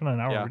actually coming up in an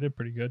hour. Yeah. We did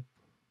pretty good.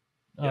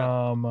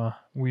 Yeah.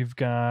 We've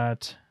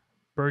got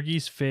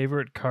Bergie's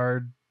favorite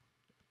card,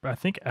 I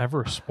think,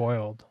 ever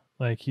spoiled.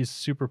 Like, he's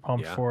super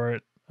pumped for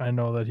it. I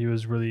know that he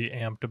was really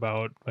amped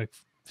about like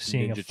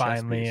seeing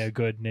finally a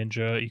good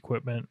ninja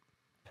equipment.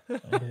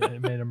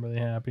 It made him really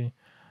happy.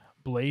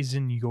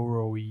 Blazing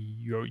Yoroi.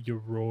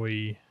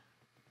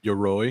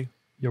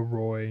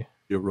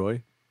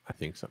 I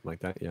think something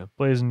like that, yeah.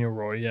 Blazing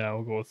Yoroi, yeah,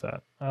 we'll go with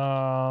that.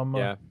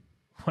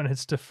 When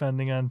it's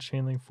defending on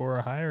Chainlink 4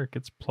 or higher, it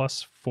gets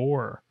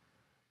 +4.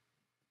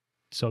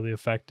 So the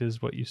effect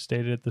is what you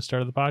stated at the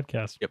start of the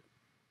podcast. Yep.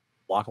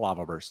 Block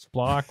Lava Burst.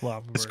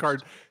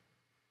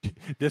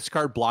 This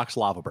card blocks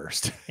Lava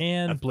Burst.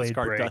 And Blade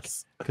Break.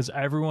 Because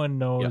everyone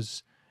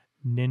knows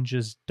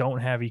ninjas don't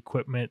have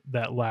equipment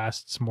that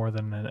lasts more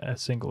than a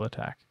single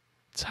attack.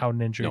 It's how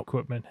ninja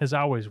equipment has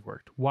always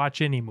worked.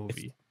 Watch any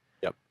movie.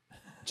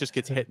 Just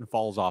gets hit and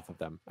falls off of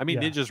them. I mean,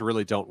 ninjas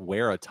really don't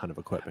wear a ton of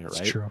equipment,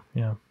 right? It's true.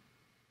 Yeah.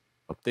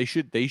 They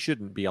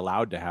shouldn't be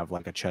allowed to have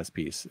like a chess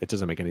piece. It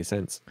doesn't make any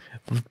sense.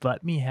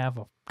 Let me have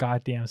a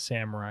goddamn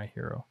samurai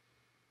hero.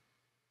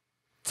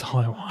 That's all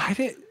I want.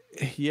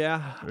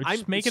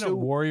 Just making a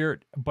warrior,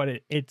 but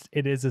it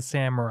is a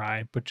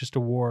samurai, but just a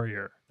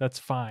warrior. That's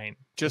fine.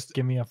 Just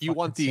give me a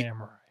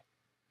samurai.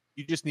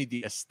 You just need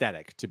the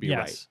aesthetic to be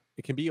right.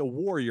 It can be a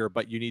warrior,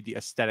 but you need the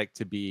aesthetic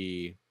to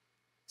be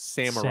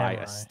samurai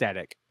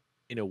aesthetic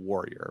in a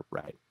warrior,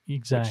 right?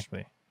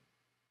 Exactly.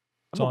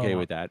 I'm okay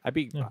with that. I'd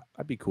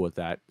be cool with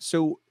that.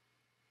 So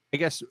I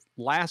guess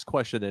last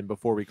question then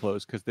before we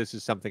close, because this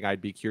is something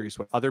I'd be curious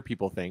what other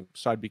people think.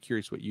 So I'd be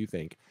curious what you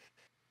think.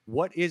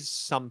 What is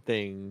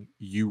something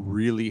you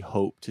really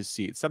hope to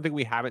see? It's something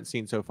we haven't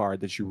seen so far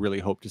that you really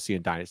hope to see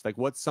in Dynasty. Like,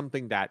 what's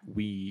something that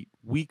we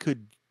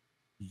could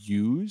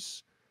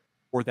use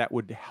or that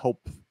would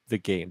help the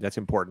game that's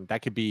important?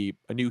 That could be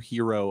a new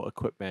hero,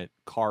 equipment,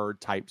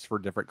 card types for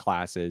different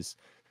classes.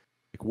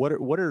 Like,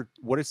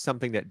 what is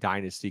something that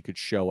Dynasty could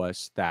show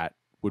us that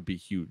would be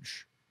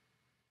huge?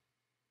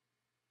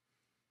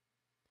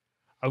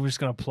 I was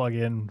just going to plug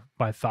in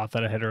my thought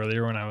that I had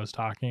earlier when I was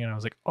talking, and I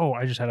was like, oh,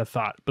 I just had a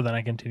thought, but then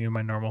I continued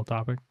my normal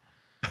topic.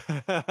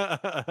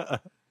 I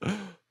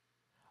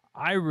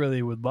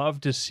really would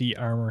love to see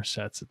armor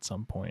sets at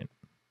some point.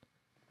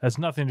 That's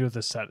nothing to do with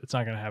this set. It's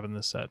not going to happen in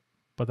this set,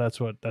 but that's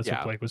what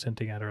Blake was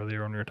hinting at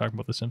earlier when we were talking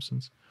about The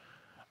Simpsons.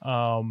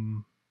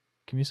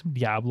 Give me some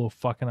Diablo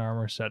fucking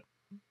armor set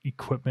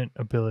equipment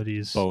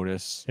abilities.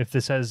 Bonus.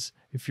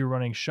 If you're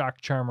running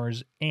shock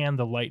charmers and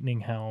the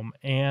lightning helm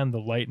and the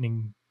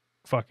lightning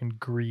fucking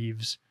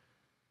greaves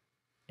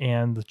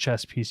and the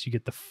chest piece, you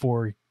get the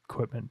 4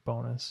 equipment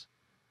bonus,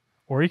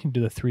 or you can do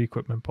the 3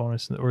 equipment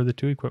bonus or the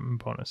 2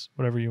 equipment bonus,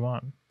 whatever you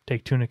want.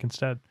 Take tunic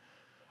instead.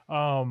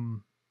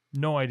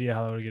 No idea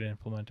how that would get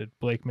implemented.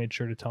 Blake made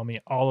sure to tell me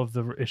all of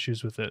the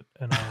issues with it,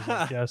 and I was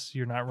like, yes,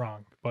 you're not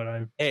wrong, but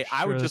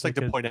I would just like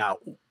to point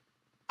out,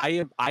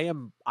 I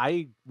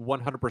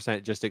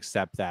 100% just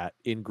accept that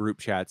in group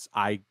chats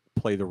I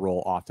play the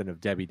role often of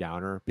Debbie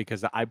Downer,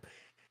 because I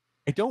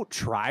don't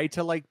try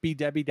to like be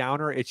Debbie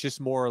Downer. It's just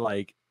more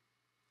like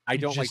I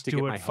don't like to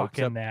get my hopes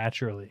up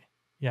naturally.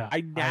 Yeah,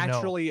 I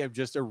naturally am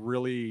just a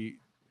really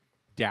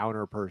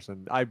downer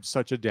person. I'm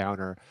such a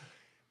downer,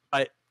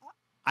 but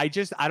I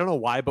don't know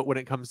why, but when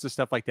it comes to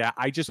stuff like that,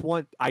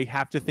 I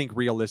have to think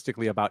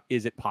realistically about,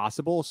 is it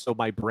possible? So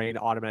my brain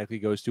automatically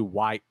goes to,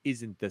 why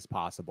isn't this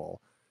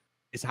possible?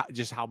 Is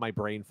just how my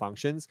brain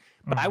functions.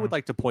 But I would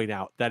like to point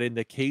out that in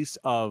the case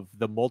of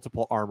the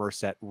multiple armor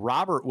set,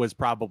 Robert was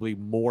probably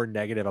more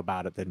negative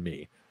about it than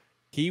me.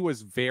 He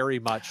was very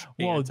much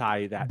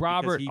anti that.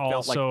 Robert he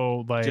also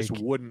felt like just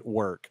wouldn't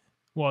work.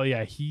 Well,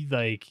 yeah, he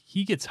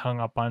gets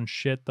hung up on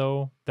shit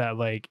though that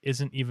like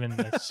isn't even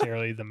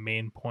necessarily the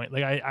main point.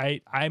 Like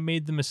I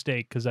made the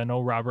mistake, because I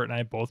know Robert and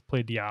I both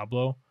play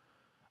Diablo.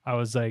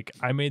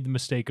 I made the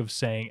mistake of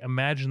saying,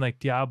 imagine like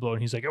Diablo,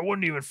 and he's like, it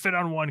wouldn't even fit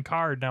on one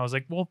card. And I was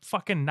like, well,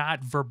 fucking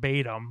not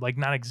verbatim, like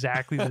not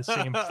exactly the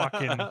same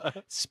fucking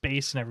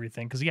space and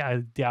everything. Because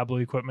yeah, Diablo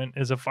equipment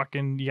is a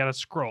fucking, you got to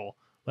scroll.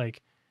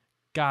 Like,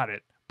 got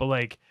it. But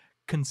like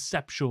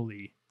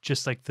conceptually,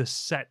 just like the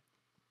set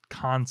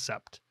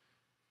concept.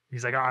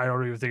 He's like, oh, I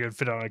don't even think it'd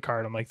fit on a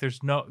card. I'm like,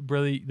 there's no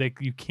really, like,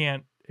 you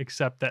can't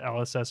accept that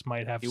LSS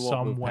might have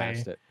some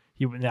way.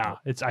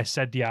 I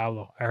said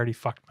Diablo. I already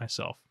fucked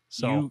myself.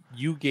 So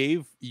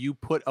you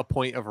put a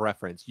point of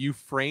reference. You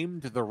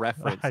framed the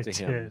reference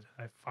to him.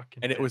 I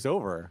fucking and did. It was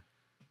over.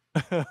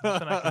 Nothing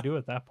I can do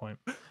at that point.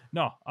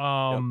 No,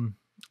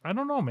 I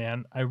don't know,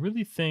 man. I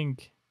really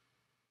think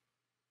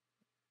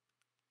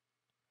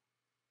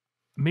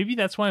maybe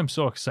that's why I'm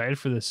so excited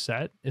for this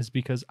set, is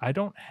because I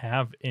don't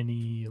have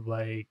any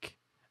like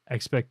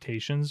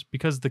expectations,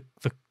 because the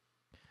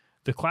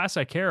class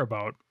I care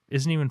about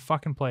isn't even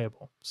fucking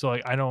playable. So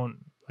like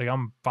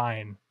I'm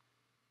fine.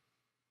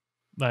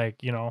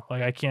 Like, you know,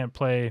 like I can't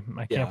play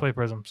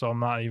Prism, so I'm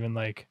not even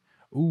like,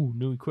 ooh,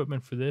 new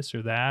equipment for this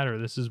or that, or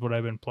this is what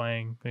I've been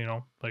playing, you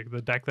know, like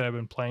the deck that I've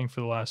been playing for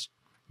the last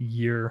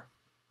year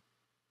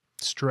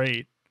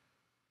straight,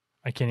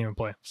 I can't even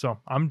play. So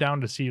I'm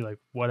down to see like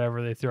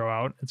whatever they throw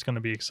out. It's going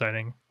to be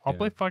exciting. I'll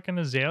play fucking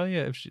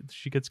Azalea if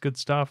she gets good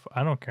stuff.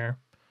 I don't care.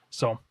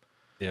 So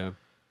yeah,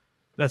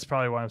 that's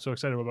probably why I'm so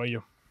excited about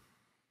you.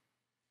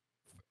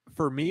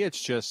 For me,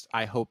 it's just,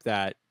 I hope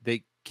that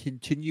they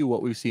continue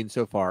what we've seen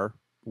so far,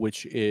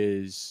 which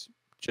is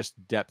just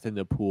depth in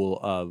the pool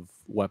of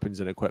weapons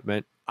and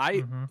equipment.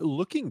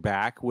 Looking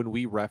back, when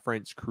we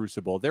referenced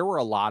Crucible, there were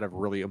a lot of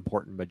really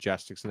important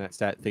Majestics in that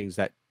set, things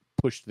that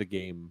pushed the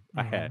game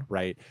ahead,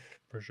 right?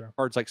 For sure.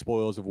 Cards like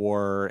Spoils of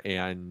War,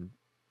 and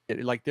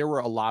there were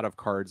a lot of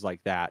cards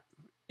like that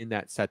in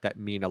that set that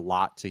mean a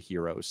lot to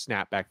heroes.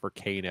 Snapback for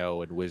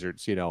Kano and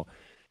Wizards, you know.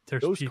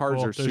 There's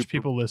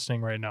people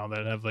listening right now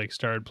that have like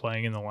started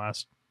playing in the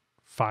last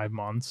 5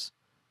 months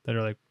that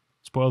are like,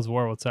 Spoils of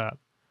War, what's that?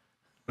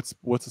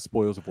 What's the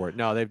Spoils of War?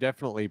 No, they've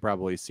definitely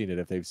probably seen it.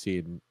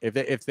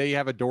 If they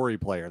have a Dory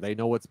player, they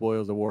know what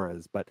Spoils of War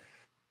is. But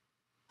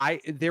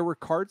there were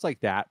cards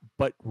like that,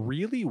 but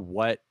really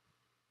what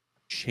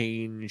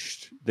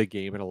changed the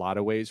game in a lot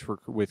of ways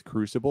with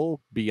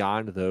Crucible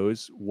beyond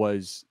those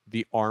was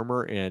the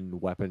armor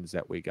and weapons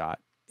that we got.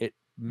 It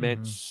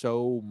meant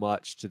so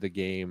much to the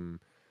game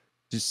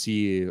to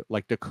see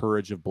like the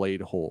Courage of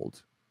Blade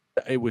hold.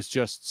 It was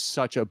just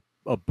such a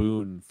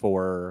boon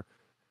for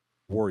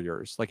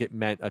warriors. Like it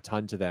meant a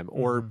ton to them.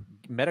 Or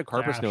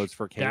Metacarpus nodes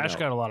for Kano. Dash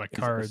got a lot of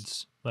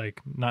cards, like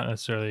not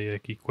necessarily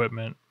like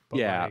equipment, but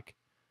like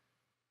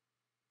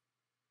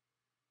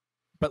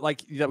but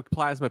like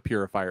plasma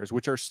purifiers,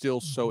 which are still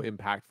so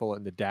impactful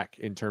in the deck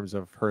in terms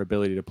of her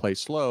ability to play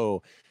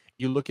slow.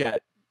 You look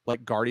at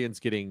like Guardians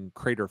getting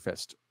Crater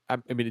Fist. I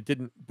mean, it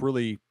didn't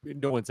really,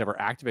 no one's ever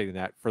activating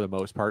that for the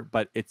most part,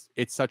 but it's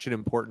such an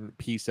important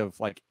piece of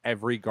like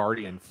every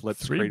Guardian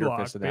flips Crater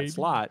Fist in that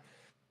slot.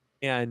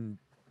 And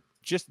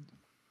just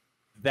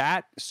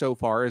that so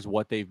far is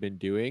what they've been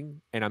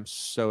doing. And I'm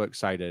so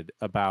excited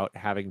about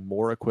having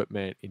more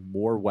equipment and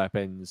more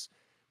weapons,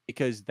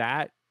 because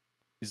that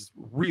is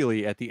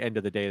really, at the end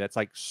of the day, that's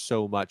like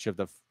so much of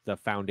the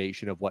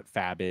foundation of what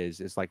Fab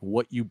is like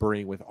what you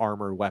bring with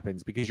armor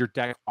weapons, because your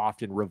deck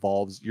often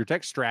revolves, your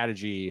deck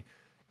strategy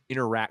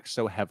interacts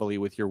so heavily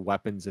with your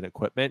weapons and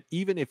equipment.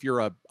 Even if you're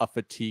a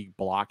fatigue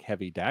block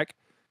heavy deck,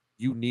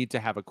 you need to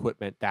have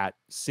equipment that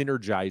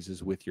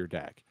synergizes with your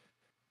deck.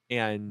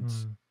 And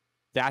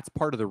that's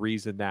part of the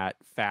reason that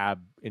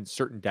Fab in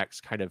certain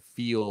decks kind of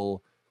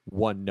feel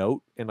one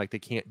note and like they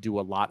can't do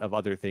a lot of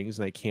other things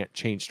and they can't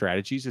change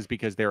strategies, is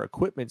because their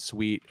equipment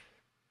suite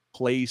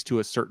plays to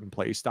a certain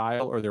play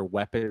style, or their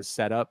weapon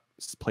setup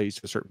plays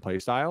to a certain play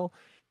style.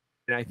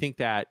 And I think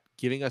that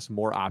giving us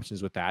more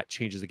options with that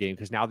changes the game,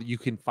 because now that you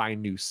can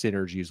find new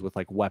synergies with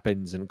like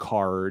weapons and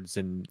cards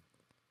and,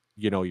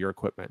 you know, your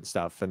equipment and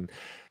stuff. And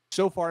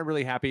so far, I'm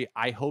really happy.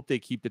 I hope they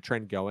keep the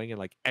trend going and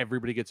like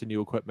everybody gets a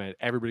new equipment,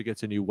 everybody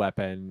gets a new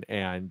weapon,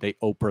 and they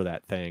Oprah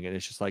that thing. And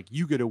it's just like,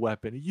 you get a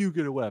weapon, you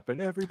get a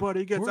weapon,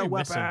 everybody gets a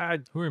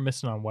weapon. Who are we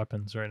missing on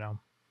weapons right now?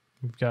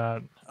 We've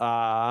got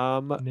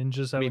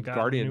ninjas haven't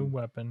got a new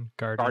weapon.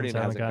 Guardians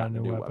haven't got a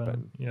new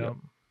weapon. Yep.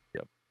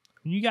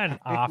 You got an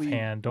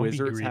offhand. Don't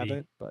Wizards be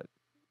greedy.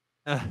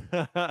 Haven't,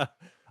 but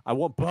I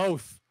want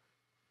both.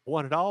 I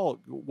want it all.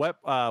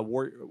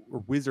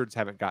 Wizards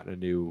haven't gotten a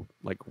new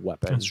like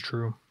weapon. That's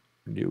true.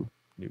 New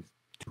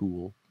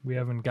tool. We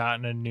haven't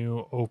gotten a new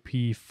OP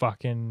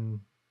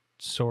fucking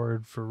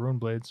sword for Rune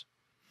Blades.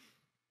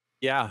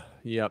 Yeah.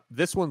 Yep.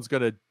 This one's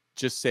gonna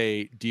just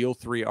say deal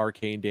 3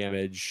 arcane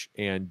damage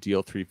and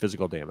deal 3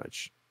 physical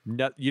damage.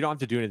 No, you don't have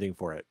to do anything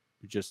for it.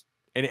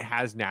 And it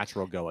has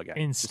natural go again.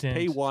 Instant.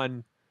 Just pay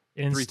 1.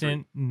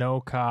 Instant, 3/3.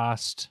 No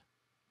cost,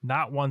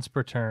 not once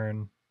per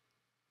turn,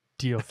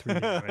 deal 3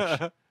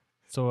 damage.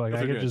 So like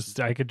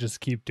I could just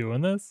keep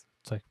doing this.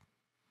 It's like,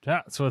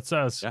 yeah, that's what it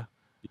says. Yeah.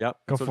 Yep.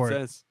 Go for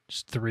it.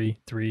 Just 3,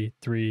 3,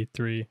 3,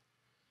 3.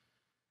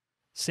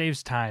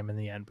 Saves time in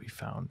the end, we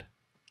found,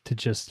 to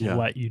just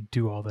let you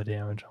do all the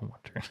damage on one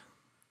turn.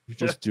 You're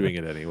just doing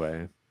it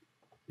anyway.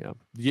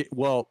 Yeah.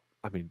 Well,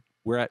 I mean,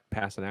 we're at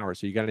past an hour,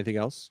 so you got anything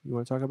else you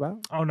want to talk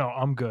about? Oh no,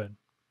 I'm good.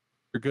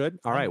 You're good?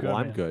 All right. Well,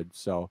 I'm good.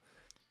 So,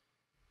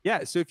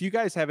 yeah. So if you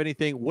guys have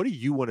anything, what do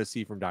you want to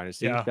see from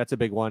Dynasty? Yeah. That's a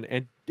big one.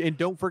 And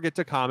don't forget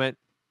to comment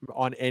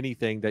on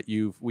anything that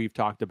we've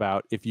talked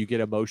about. If you get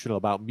emotional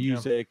about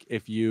music,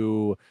 if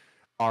you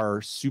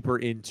are super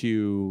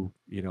into,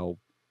 you know,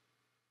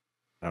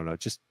 I don't know,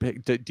 just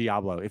pick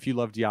Diablo. If you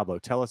love Diablo,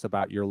 tell us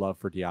about your love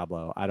for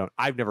Diablo.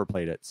 I've never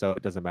played it, so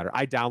it doesn't matter.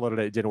 I downloaded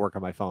it. It didn't work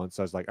on my phone.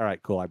 So I was like, all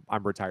right, cool.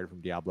 I'm retired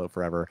from Diablo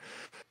forever.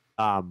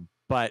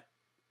 But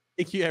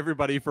thank you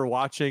everybody for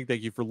watching.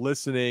 Thank you for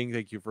listening.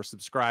 Thank you for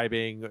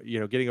subscribing. You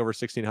know, getting over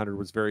 1,600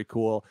 was very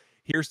cool.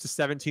 Here's to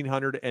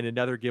 1,700 and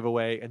another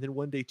giveaway, and then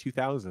one day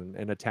 2,000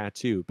 and a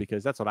tattoo,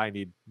 because that's what I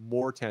need,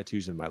 more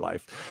tattoos in my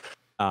life.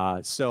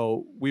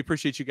 So we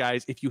appreciate you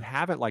guys. If you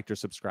haven't liked or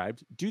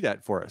subscribed, do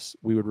that for us.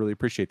 We would really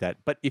appreciate that.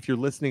 But if you're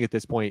listening at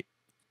this point,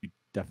 you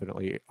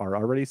definitely are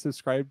already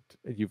subscribed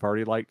and you've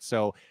already liked.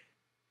 So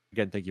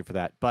again, thank you for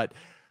that. But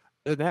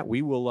other than that,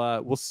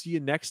 we'll see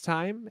you next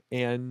time,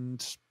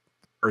 and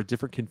for a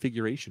different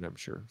configuration, I'm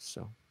sure.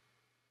 So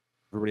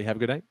everybody have a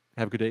good night.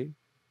 Have a good day.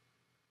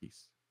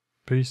 Peace.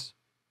 Peace.